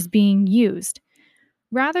language is being used.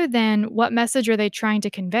 Rather than what message are they trying to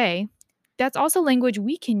convey, that's also language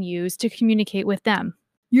we can use to communicate with them.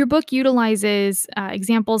 Your book utilizes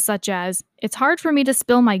examples such as, it's hard for me to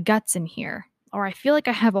spill my guts in here, or I feel like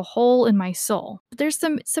I have a hole in my soul. But there's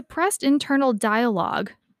some suppressed internal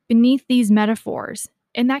dialogue beneath these metaphors,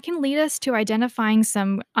 and that can lead us to identifying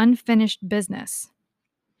some unfinished business.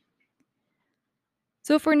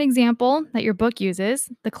 So, for an example that your book uses,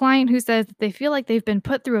 the client who says that they feel like they've been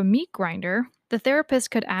put through a meat grinder, the therapist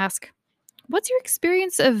could ask, what's your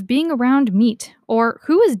experience of being around meat? Or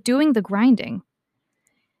who is doing the grinding?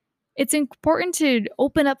 It's important to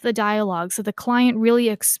open up the dialogue so the client really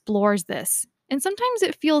explores this. And sometimes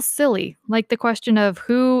it feels silly, like the question of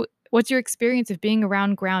what's your experience of being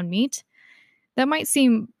around ground meat? That might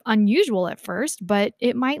seem unusual at first, but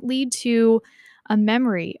it might lead to a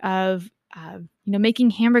memory of making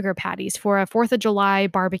hamburger patties for a 4th of July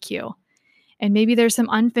barbecue. And maybe there's some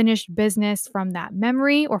unfinished business from that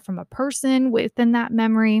memory or from a person within that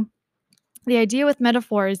memory. The idea with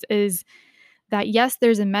metaphors is that, yes,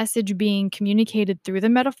 there's a message being communicated through the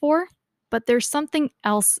metaphor, but there's something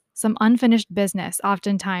else, some unfinished business,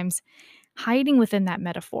 oftentimes hiding within that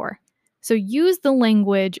metaphor. So use the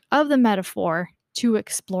language of the metaphor to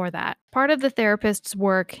explore that. Part of the therapist's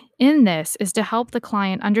work in this is to help the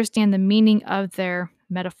client understand the meaning of their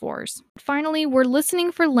metaphors. Finally, we're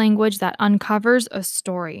listening for language that uncovers a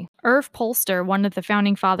story. Irv Polster, one of the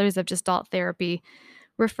founding fathers of Gestalt therapy,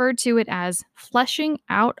 referred to it as fleshing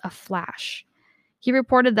out a flash. He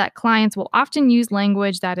reported that clients will often use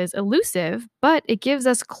language that is elusive, but it gives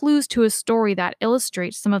us clues to a story that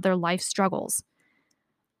illustrates some of their life struggles.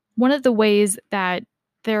 One of the ways that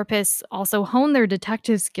therapists also hone their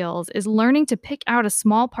detective skills is learning to pick out a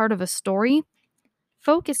small part of a story,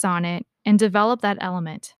 focus on it, and develop that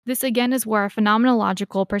element. This again is where a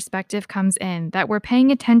phenomenological perspective comes in, that we're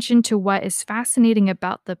paying attention to what is fascinating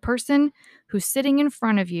about the person who's sitting in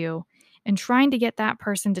front of you and trying to get that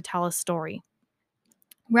person to tell a story.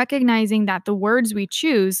 Recognizing that the words we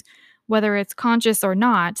choose, whether it's conscious or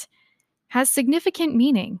not, has significant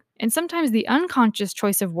meaning. And sometimes the unconscious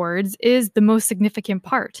choice of words is the most significant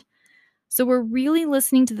part. So we're really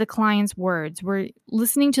listening to the client's words. We're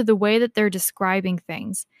listening to the way that they're describing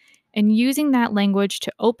things and using that language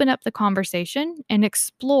to open up the conversation and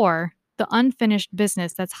explore the unfinished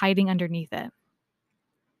business that's hiding underneath it.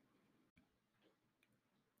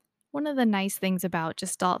 One of the nice things about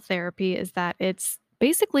Gestalt therapy is that it's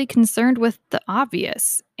basically concerned with the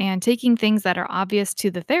obvious and taking things that are obvious to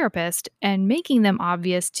the therapist and making them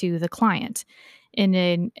obvious to the client in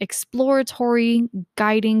an exploratory,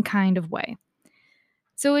 guiding kind of way.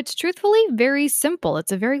 So it's truthfully very simple.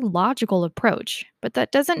 It's a very logical approach, but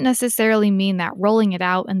that doesn't necessarily mean that rolling it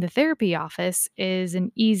out in the therapy office is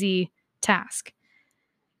an easy task.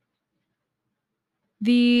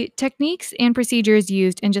 The techniques and procedures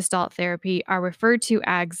used in Gestalt therapy are referred to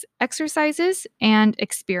as exercises and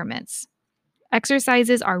experiments.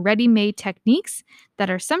 Exercises are ready made techniques that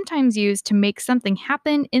are sometimes used to make something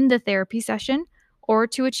happen in the therapy session or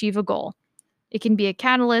to achieve a goal. It can be a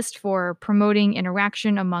catalyst for promoting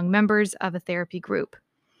interaction among members of a therapy group.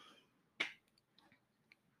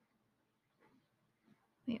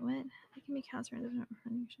 Wait, what? It can be catalyst.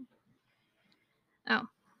 Oh.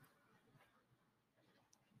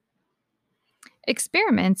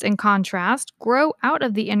 Experiments, in contrast, grow out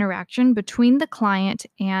of the interaction between the client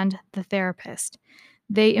and the therapist.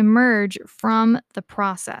 They emerge from the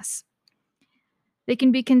process. They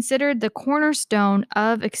can be considered the cornerstone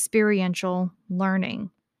of experiential learning.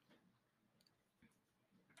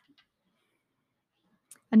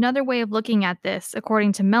 Another way of looking at this,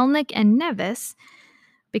 according to Melnick and Nevis,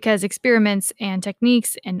 because experiments and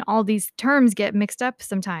techniques and all these terms get mixed up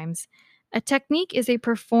sometimes, a technique is a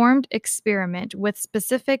performed experiment with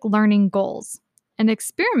specific learning goals. An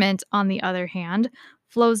experiment, on the other hand,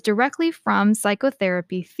 flows directly from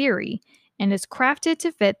psychotherapy theory and is crafted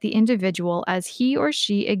to fit the individual as he or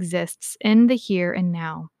she exists in the here and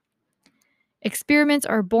now. Experiments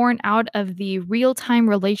are born out of the real time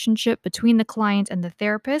relationship between the client and the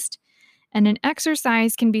therapist, and an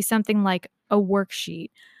exercise can be something like a worksheet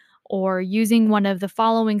or using one of the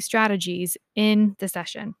following strategies in the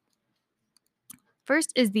session.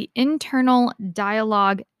 First is the internal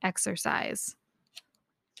dialogue exercise.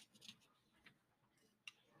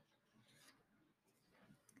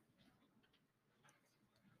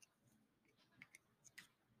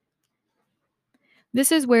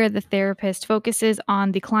 This is where the therapist focuses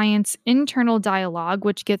on the client's internal dialogue,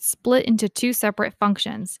 which gets split into two separate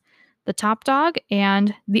functions: the top dog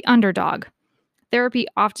and the underdog. Therapy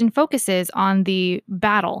often focuses on the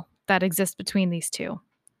battle that exists between these two.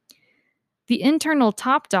 The internal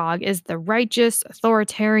top dog is the righteous,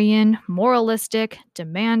 authoritarian, moralistic,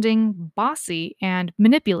 demanding, bossy, and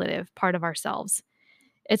manipulative part of ourselves.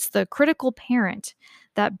 It's the critical parent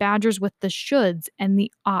that badgers with the shoulds and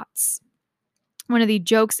the oughts. One of the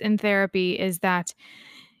jokes in therapy is that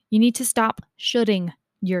you need to stop shoulding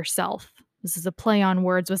yourself. This is a play on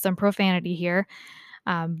words with some profanity here.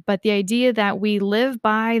 But the idea that we live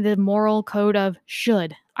by the moral code of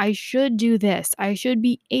should. I should do this. I should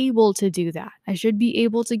be able to do that. I should be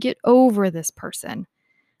able to get over this person.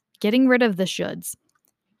 Getting rid of the shoulds.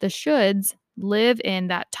 The shoulds live in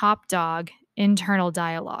that top dog internal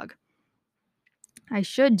dialogue. I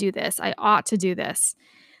should do this. I ought to do this.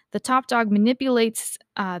 The top dog manipulates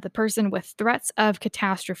the person with threats of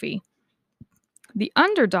catastrophe. The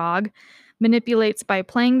underdog manipulates by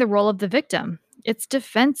playing the role of the victim. It's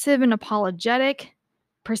defensive and apologetic,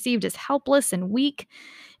 perceived as helpless and weak,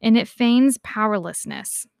 and it feigns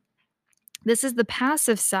powerlessness. This is the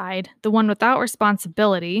passive side, the one without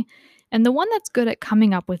responsibility, and the one that's good at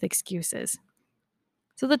coming up with excuses.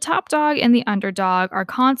 So the top dog and the underdog are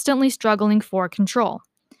constantly struggling for control.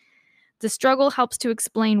 The struggle helps to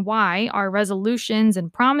explain why our resolutions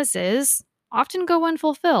and promises often go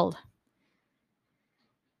unfulfilled.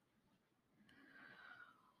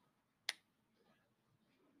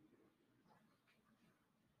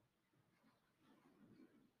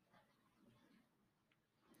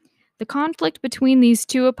 The conflict between these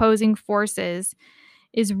two opposing forces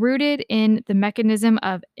is rooted in the mechanism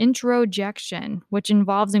of introjection, which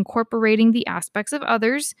involves incorporating the aspects of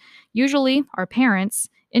others, usually our parents,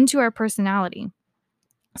 into our personality.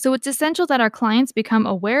 So it's essential that our clients become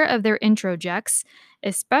aware of their introjects,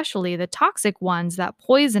 especially the toxic ones that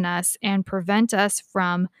poison us and prevent us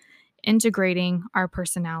from integrating our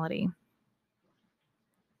personality.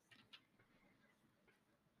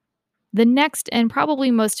 The next and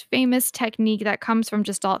probably most famous technique that comes from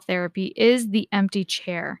Gestalt therapy is the empty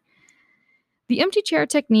chair. The empty chair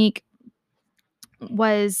technique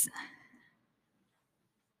was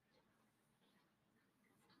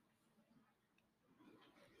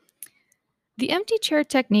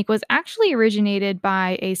actually originated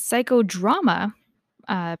by a psychodrama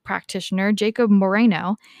practitioner, Jacob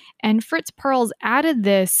Moreno, and Fritz Perls added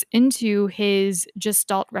this into his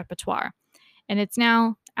Gestalt repertoire. And it's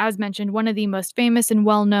now, as mentioned, one of the most famous and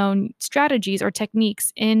well known strategies or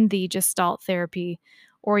techniques in the Gestalt therapy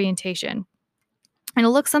orientation. And it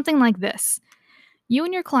looks something like this: you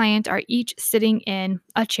and your client are each sitting in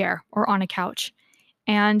a chair or on a couch,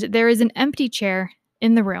 and there is an empty chair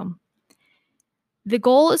in the room. The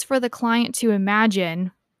goal is for the client to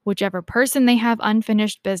imagine whichever person they have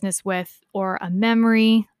unfinished business with, or a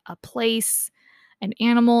memory, a place, an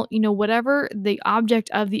animal, whatever the object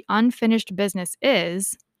of the unfinished business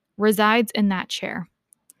is, resides in that chair.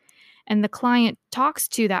 And the client talks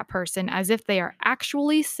to that person as if they are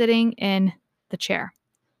actually sitting in the chair.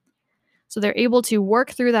 So they're able to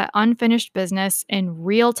work through that unfinished business in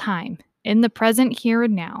real time, in the present here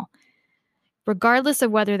and now, regardless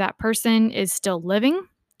of whether that person is still living,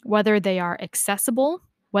 whether they are accessible,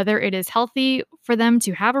 whether it is healthy for them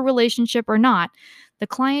to have a relationship or not. The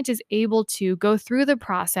client is able to go through the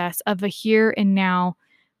process of a here and now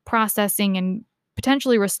processing and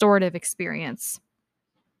potentially restorative experience.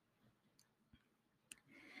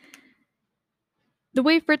 The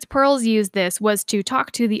way Fritz Perls used this was to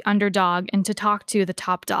talk to the underdog and to talk to the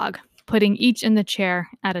top dog, putting each in the chair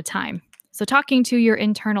at a time. So talking to your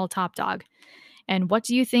internal top dog. And what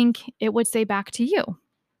do you think it would say back to you?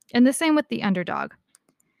 And the same with the underdog.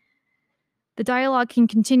 The dialogue can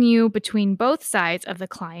continue between both sides of the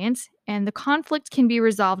client, and the conflict can be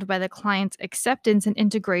resolved by the client's acceptance and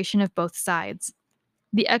integration of both sides.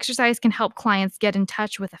 The exercise can help clients get in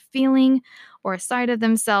touch with a feeling or a side of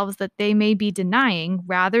themselves that they may be denying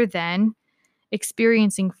rather than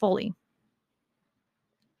experiencing fully.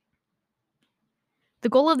 The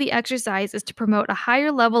goal of the exercise is to promote a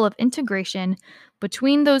higher level of integration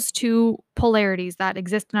between those two polarities that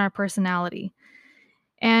exist in our personality,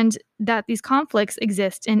 and that these conflicts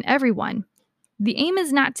exist in everyone. The aim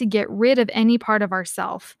is not to get rid of any part of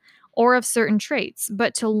ourself or of certain traits,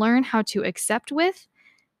 but to learn how to accept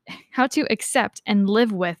and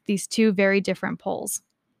live with these two very different poles.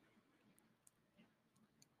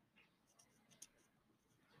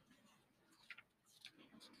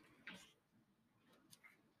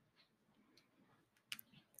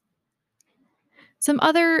 Some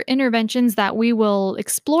other interventions that we will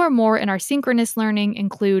explore more in our synchronous learning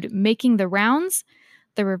include making the rounds,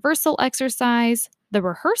 the reversal exercise, the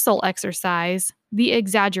rehearsal exercise, the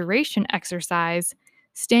exaggeration exercise,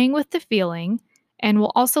 staying with the feeling, and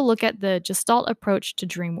we'll also look at the Gestalt approach to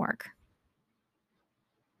dream work.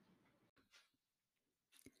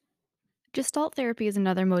 Gestalt therapy is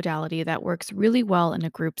another modality that works really well in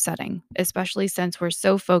a group setting, especially since we're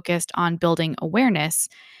so focused on building awareness.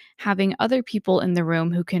 Having other people in the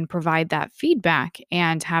room who can provide that feedback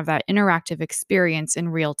and have that interactive experience in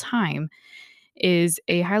real time is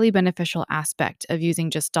a highly beneficial aspect of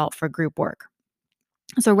using Gestalt for group work.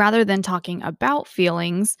 So rather than talking about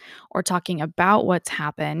feelings or talking about what's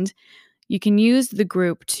happened, you can use the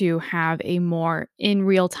group to have a more in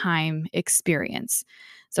real time experience.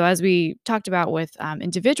 So, as we talked about with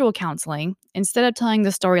individual counseling, instead of telling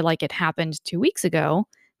the story like it happened 2 weeks ago,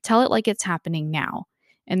 tell it like it's happening now.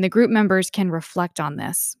 And the group members can reflect on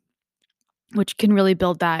this, which can really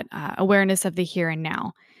build that awareness of the here and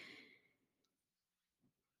now.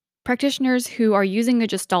 Practitioners who are using a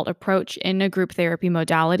Gestalt approach in a group therapy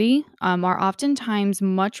modality are oftentimes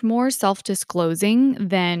much more self disclosing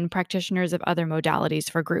than practitioners of other modalities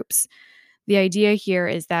for groups. The idea here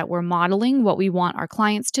is that we're modeling what we want our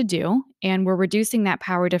clients to do, and we're reducing that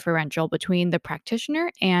power differential between the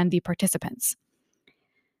practitioner and the participants.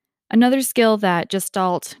 Another skill that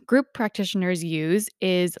Gestalt group practitioners use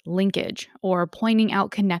is linkage, or pointing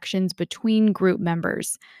out connections between group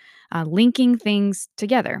members, linking things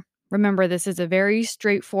together. Remember, this is a very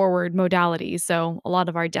straightforward modality, so a lot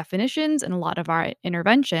of our definitions and a lot of our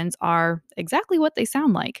interventions are exactly what they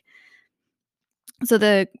sound like. So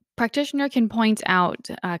the practitioner can point out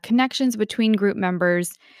connections between group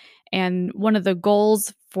members, and one of the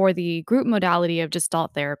goals for the group modality of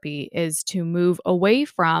Gestalt therapy is to move away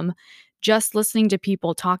from just listening to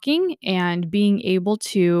people talking and being able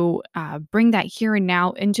to bring that here and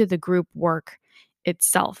now into the group work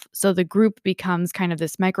itself. So the group becomes kind of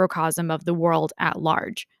this microcosm of the world at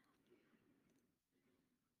large.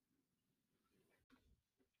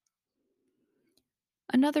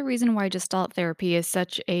 Another reason why Gestalt therapy is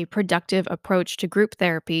such a productive approach to group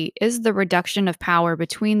therapy is the reduction of power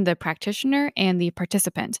between the practitioner and the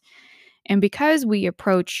participant. And because we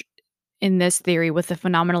approach in this theory with a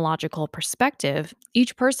phenomenological perspective,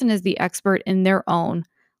 each person is the expert in their own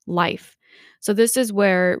life. So, this is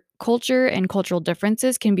where culture and cultural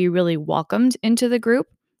differences can be really welcomed into the group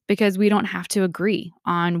because we don't have to agree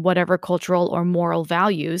on whatever cultural or moral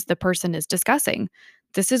values the person is discussing.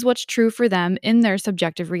 This is what's true for them in their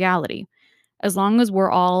subjective reality. As long as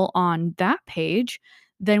we're all on that page,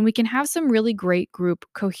 then we can have some really great group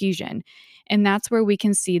cohesion. And that's where we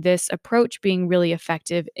can see this approach being really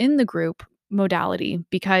effective in the group modality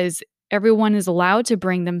because everyone is allowed to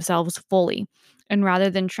bring themselves fully. And rather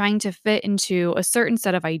than trying to fit into a certain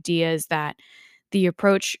set of ideas that the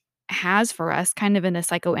approach has for us, kind of in a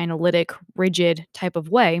psychoanalytic, rigid type of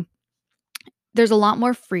way, there's a lot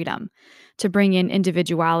more freedom to bring in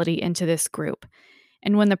individuality into this group.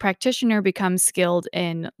 And when the practitioner becomes skilled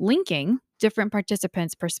in linking different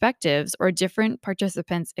participants' perspectives or different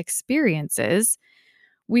participants' experiences,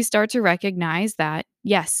 we start to recognize that,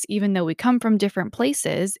 yes, even though we come from different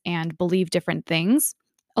places and believe different things,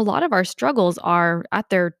 a lot of our struggles are at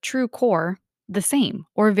their true core the same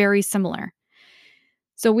or very similar.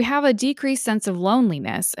 So we have a decreased sense of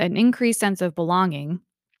loneliness, an increased sense of belonging,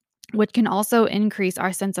 which can also increase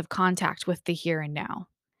our sense of contact with the here and now.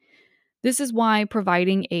 This is why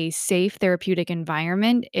providing a safe therapeutic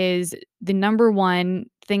environment is the number one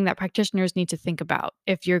thing that practitioners need to think about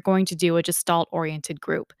if you're going to do a gestalt oriented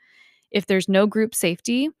group. If there's no group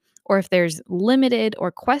safety, or if there's limited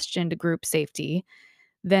or questioned group safety,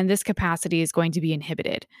 then this capacity is going to be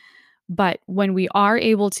inhibited. But when we are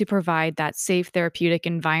able to provide that safe therapeutic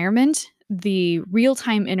environment, the real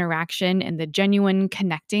time interaction and the genuine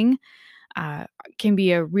connecting uh, can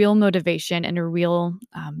be a real motivation and a real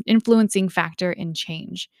influencing factor in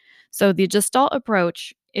change. So, the Gestalt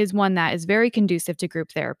approach is one that is very conducive to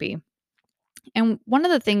group therapy. And one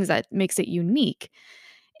of the things that makes it unique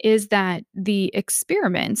is that the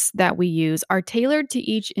experiments that we use are tailored to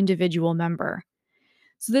each individual member.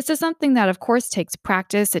 So, this is something that, of course, takes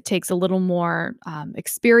practice. It takes a little more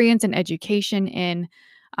experience and education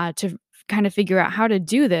to kind of figure out how to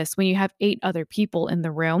do this when you have 8 other people in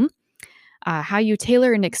the room, how you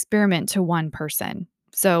tailor an experiment to one person.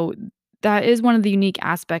 So, that is one of the unique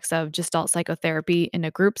aspects of Gestalt psychotherapy in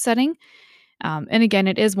a group setting. And again,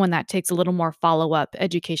 it is one that takes a little more follow up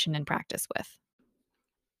education and practice with.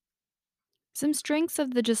 Some strengths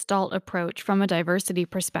of the Gestalt approach from a diversity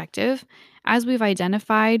perspective. As we've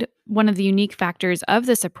identified, one of the unique factors of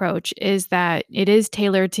this approach is that it is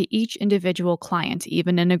tailored to each individual client,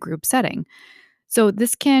 even in a group setting. So,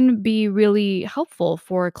 this can be really helpful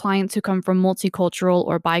for clients who come from multicultural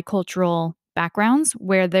or bicultural backgrounds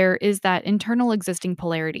where there is that internal existing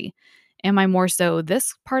polarity. Am I more so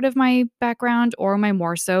this part of my background or am I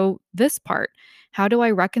more so this part? How do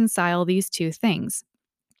I reconcile these two things?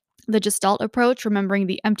 The Gestalt approach, remembering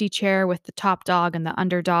the empty chair with the top dog and the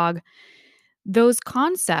underdog, those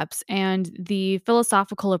concepts and the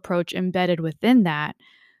philosophical approach embedded within that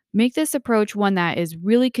make this approach one that is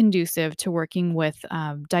really conducive to working with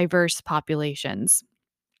diverse populations.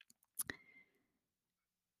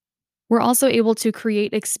 We're also able to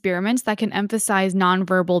create experiments that can emphasize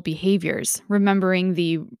nonverbal behaviors, remembering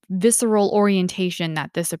the visceral orientation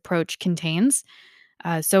that this approach contains.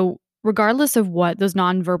 So, regardless of what those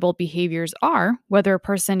nonverbal behaviors are, whether a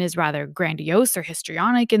person is rather grandiose or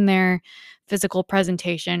histrionic in their physical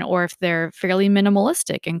presentation, or if they're fairly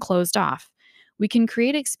minimalistic and closed off, we can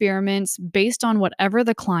create experiments based on whatever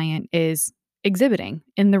the client is exhibiting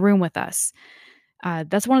in the room with us.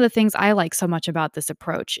 That's one of the things I like so much about this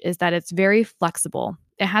approach is that it's very flexible.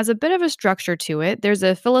 It has a bit of a structure to it. There's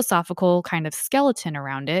a philosophical kind of skeleton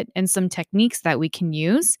around it and some techniques that we can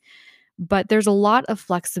use, but there's a lot of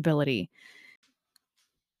flexibility.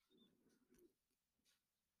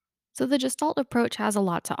 So the Gestalt approach has a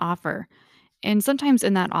lot to offer. And sometimes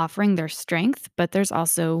in that offering, there's strength, but there's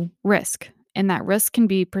also risk. And that risk can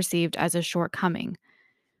be perceived as a shortcoming.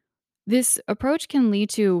 This approach can lead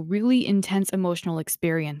to really intense emotional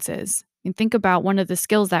experiences. And think about one of the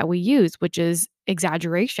skills that we use, which is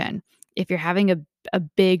exaggeration. If you're having a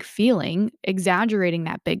big feeling, exaggerating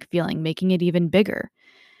that big feeling, making it even bigger.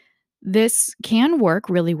 This can work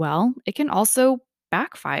really well. It can also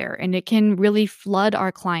backfire and it can really flood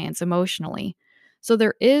our clients emotionally. So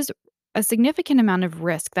there is a significant amount of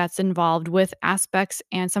risk that's involved with aspects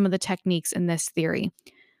and some of the techniques in this theory.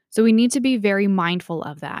 So we need to be very mindful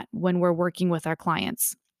of that when we're working with our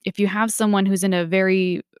clients. If you have someone who's in a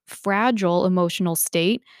very fragile emotional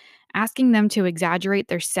state, asking them to exaggerate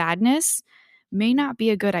their sadness may not be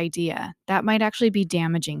a good idea. That might actually be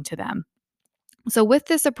damaging to them. So, with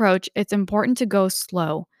this approach, it's important to go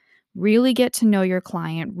slow, really get to know your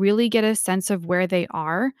client, really get a sense of where they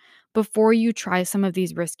are before you try some of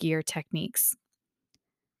these riskier techniques.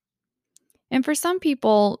 And for some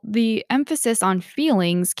people, the emphasis on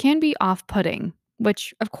feelings can be off putting,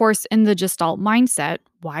 which, of course, in the Gestalt mindset,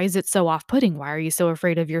 why is it so off putting? Why are you so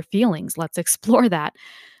afraid of your feelings? Let's explore that.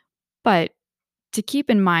 But to keep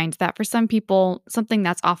in mind that for some people, something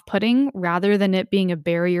that's off putting, rather than it being a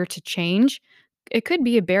barrier to change, it could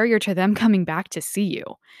be a barrier to them coming back to see you.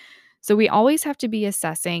 So we always have to be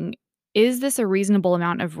assessing, is this a reasonable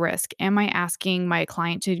amount of risk? Am I asking my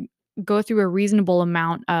client to go through a reasonable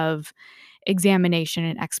amount of examination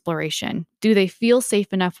and exploration? Do they feel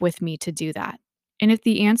safe enough with me to do that? And if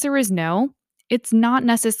the answer is no, it's not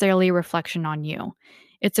necessarily a reflection on you.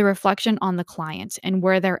 It's a reflection on the client and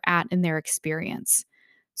where they're at in their experience.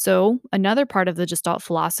 So, another part of the Gestalt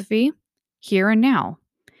philosophy, here and now.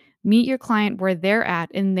 Meet your client where they're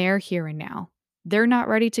at in their here and now. They're not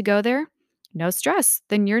ready to go there? No stress.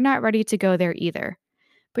 Then you're not ready to go there either.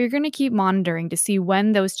 But you're going to keep monitoring to see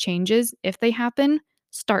when those changes, if they happen,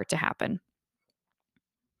 start to happen.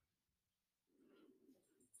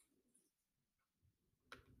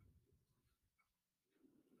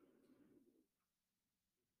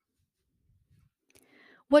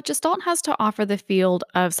 What Gestalt has to offer the field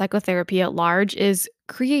of psychotherapy at large is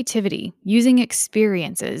creativity, using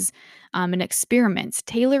experiences and experiments,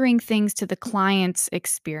 tailoring things to the client's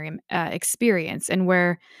experience and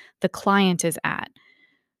where the client is at.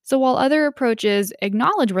 So, while other approaches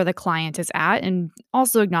acknowledge where the client is at and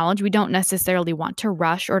also acknowledge we don't necessarily want to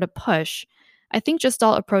rush or to push, I think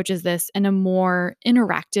Gestalt approaches this in a more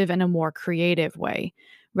interactive and a more creative way,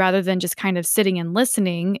 rather than just kind of sitting and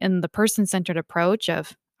listening in the person centered approach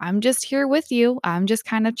of, I'm just here with you, I'm just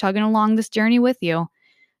kind of chugging along this journey with you.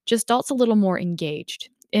 Gestalt's a little more engaged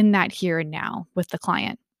in that here and now with the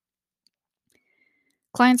client.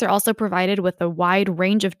 Clients are also provided with a wide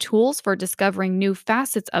range of tools for discovering new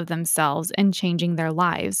facets of themselves and changing their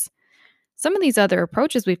lives. Some of these other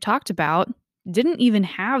approaches we've talked about didn't even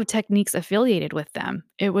have techniques affiliated with them,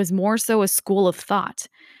 it was more so a school of thought.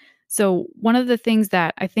 So, one of the things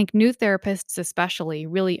that I think new therapists, especially,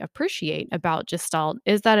 really appreciate about Gestalt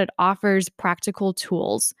is that it offers practical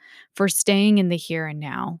tools for staying in the here and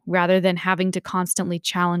now rather than having to constantly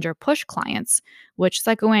challenge or push clients, which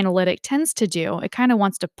psychoanalytic tends to do. It kind of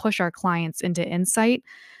wants to push our clients into insight.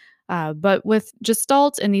 But with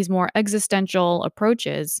Gestalt and these more existential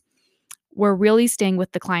approaches, we're really staying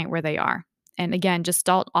with the client where they are. And again,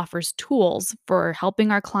 Gestalt offers tools for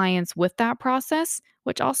helping our clients with that process,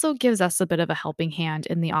 which also gives us a bit of a helping hand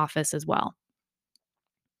in the office as well.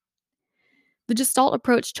 The Gestalt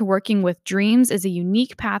approach to working with dreams is a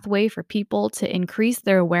unique pathway for people to increase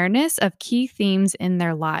their awareness of key themes in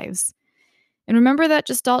their lives. And remember that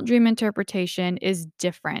Gestalt dream interpretation is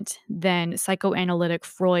different than psychoanalytic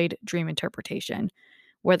Freud dream interpretation,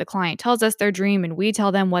 where the client tells us their dream and we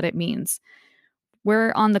tell them what it means.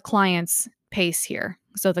 We're on the client's pace here.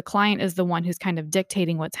 So the client is the one who's kind of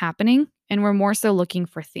dictating what's happening, and we're more so looking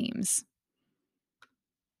for themes.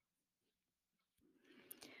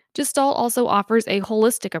 Gestalt also offers a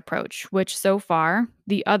holistic approach, which so far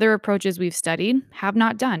the other approaches we've studied have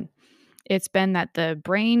not done. It's been that the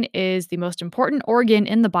brain is the most important organ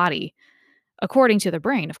in the body, according to the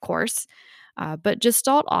brain, of course. But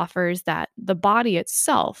Gestalt offers that the body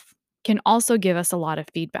itself can also give us a lot of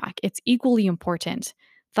feedback. It's equally important.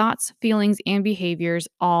 Thoughts, feelings, and behaviors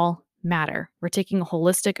all matter. We're taking a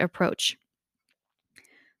holistic approach.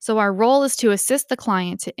 So, our role is to assist the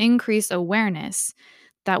client to increase awareness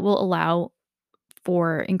that will allow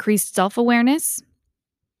for increased self awareness,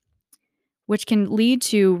 which can lead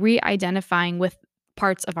to re identifying with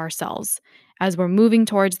parts of ourselves as we're moving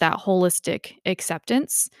towards that holistic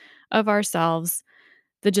acceptance of ourselves.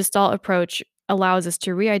 The Gestalt approach allows us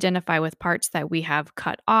to re identify with parts that we have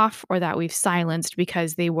cut off or that we've silenced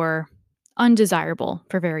because they were undesirable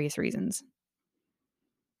for various reasons.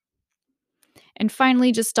 And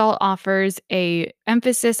finally, Gestalt offers a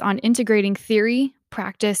emphasis on integrating theory,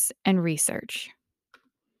 practice, and research.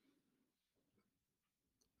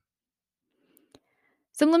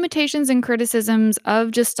 Some limitations and criticisms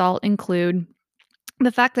of Gestalt include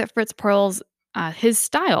the fact that Fritz Perls, his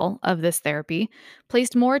style of this therapy,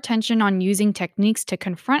 placed more attention on using techniques to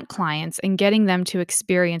confront clients and getting them to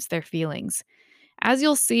experience their feelings. As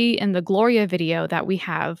you'll see in the Gloria video that we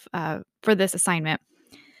have for this assignment,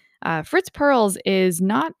 Fritz Perls is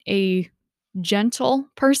not a gentle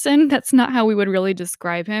person. That's not how we would really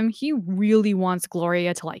describe him. He really wants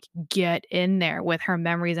Gloria to get in there with her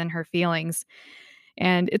memories and her feelings.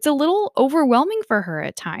 And it's a little overwhelming for her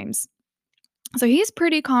at times. So he's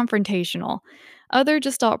pretty confrontational. Other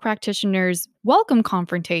Gestalt practitioners welcome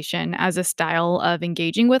confrontation as a style of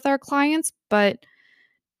engaging with our clients, but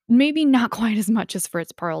maybe not quite as much as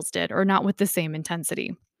Fritz Perls did, or not with the same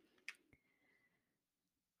intensity.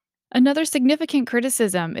 Another significant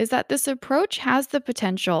criticism is that this approach has the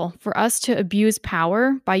potential for us to abuse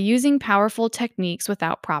power by using powerful techniques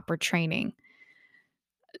without proper training.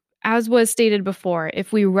 As was stated before,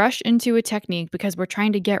 if we rush into a technique because we're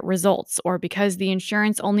trying to get results, or because the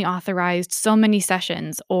insurance only authorized so many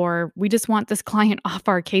sessions, or we just want this client off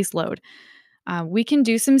our caseload, we can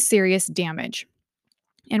do some serious damage.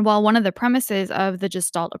 And while one of the premises of the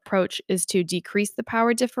Gestalt approach is to decrease the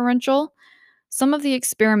power differential, some of the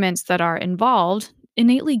experiments that are involved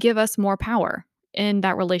innately give us more power in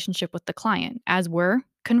that relationship with the client as we're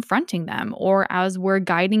confronting them or as we're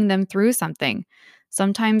guiding them through something.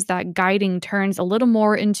 Sometimes that guiding turns a little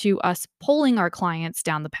more into us pulling our clients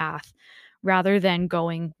down the path rather than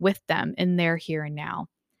going with them in their here and now.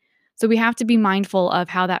 So we have to be mindful of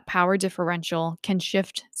how that power differential can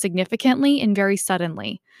shift significantly and very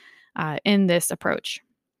suddenly in this approach.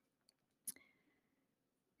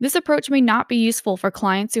 This approach may not be useful for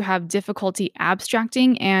clients who have difficulty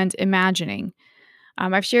abstracting and imagining.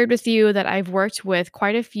 I've shared with you that I've worked with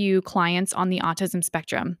quite a few clients on the autism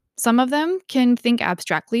spectrum. Some of them can think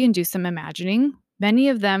abstractly and do some imagining. Many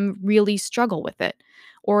of them really struggle with it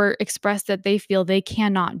or express that they feel they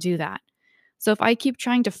cannot do that. So if I keep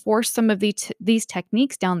trying to force some of these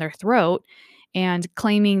techniques down their throat and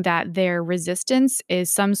claiming that their resistance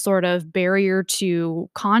is some sort of barrier to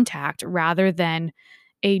contact rather than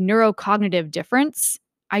a neurocognitive difference,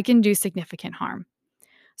 I can do significant harm.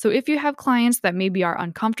 So if you have clients that maybe are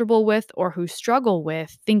uncomfortable with or who struggle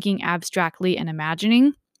with thinking abstractly and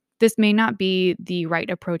imagining, this may not be the right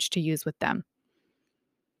approach to use with them.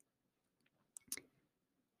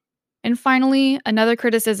 And finally, another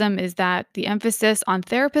criticism is that the emphasis on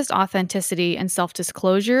therapist authenticity and self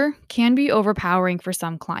disclosure can be overpowering for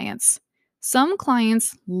some clients. Some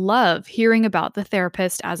clients love hearing about the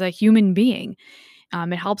therapist as a human being.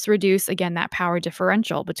 It helps reduce, again, that power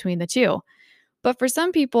differential between the two. But for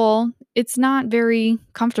some people, it's not very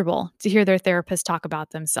comfortable to hear their therapist talk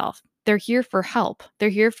about themselves. They're here for help. They're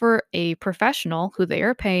here for a professional who they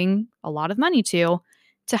are paying a lot of money to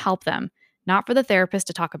help them, not for the therapist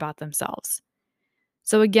to talk about themselves.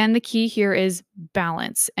 So again, the key here is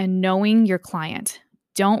balance and knowing your client.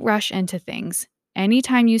 Don't rush into things.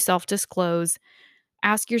 Anytime you self-disclose,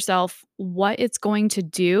 ask yourself what it's going to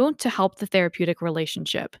do to help the therapeutic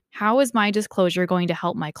relationship. How is my disclosure going to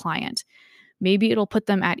help my client? Maybe it'll put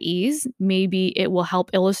them at ease. Maybe it will help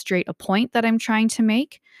illustrate a point that I'm trying to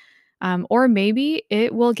make. Or maybe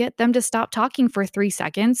it will get them to stop talking for 3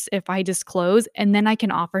 seconds if I disclose, and then I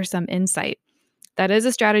can offer some insight. That is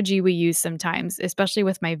a strategy we use sometimes, especially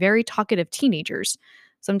with my very talkative teenagers.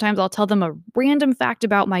 Sometimes I'll tell them a random fact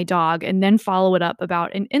about my dog and then follow it up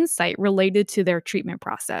about an insight related to their treatment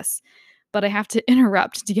process. But I have to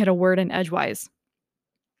interrupt to get a word in edgewise.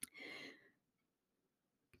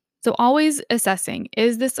 So, always assessing,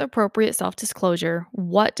 is this appropriate self disclosure?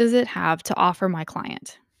 What does it have to offer my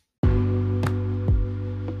client?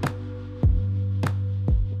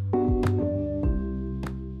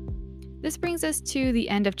 This brings us to the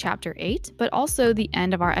end of chapter 8, but also the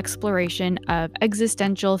end of our exploration of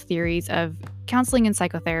existential theories of counseling and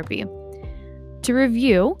psychotherapy. To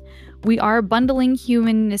review, we are bundling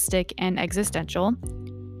humanistic and existential.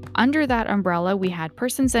 Under that umbrella, we had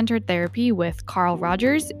person-centered therapy with Carl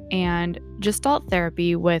Rogers and Gestalt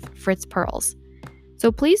therapy with Fritz Perls.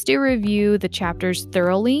 So please do review the chapters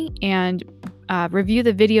thoroughly and review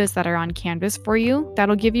the videos that are on Canvas for you.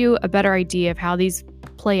 That'll give you a better idea of how these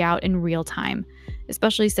play out in real time,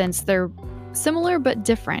 especially since they're similar but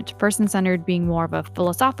different, person-centered being more of a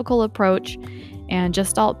philosophical approach and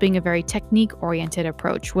Gestalt being a very technique-oriented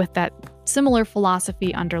approach with that similar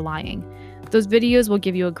philosophy underlying. Those videos will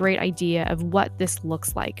give you a great idea of what this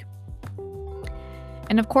looks like.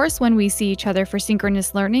 And of course, when we see each other for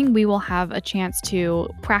synchronous learning, we will have a chance to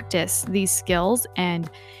practice these skills and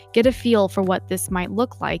get a feel for what this might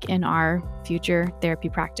look like in our future therapy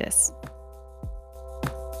practice.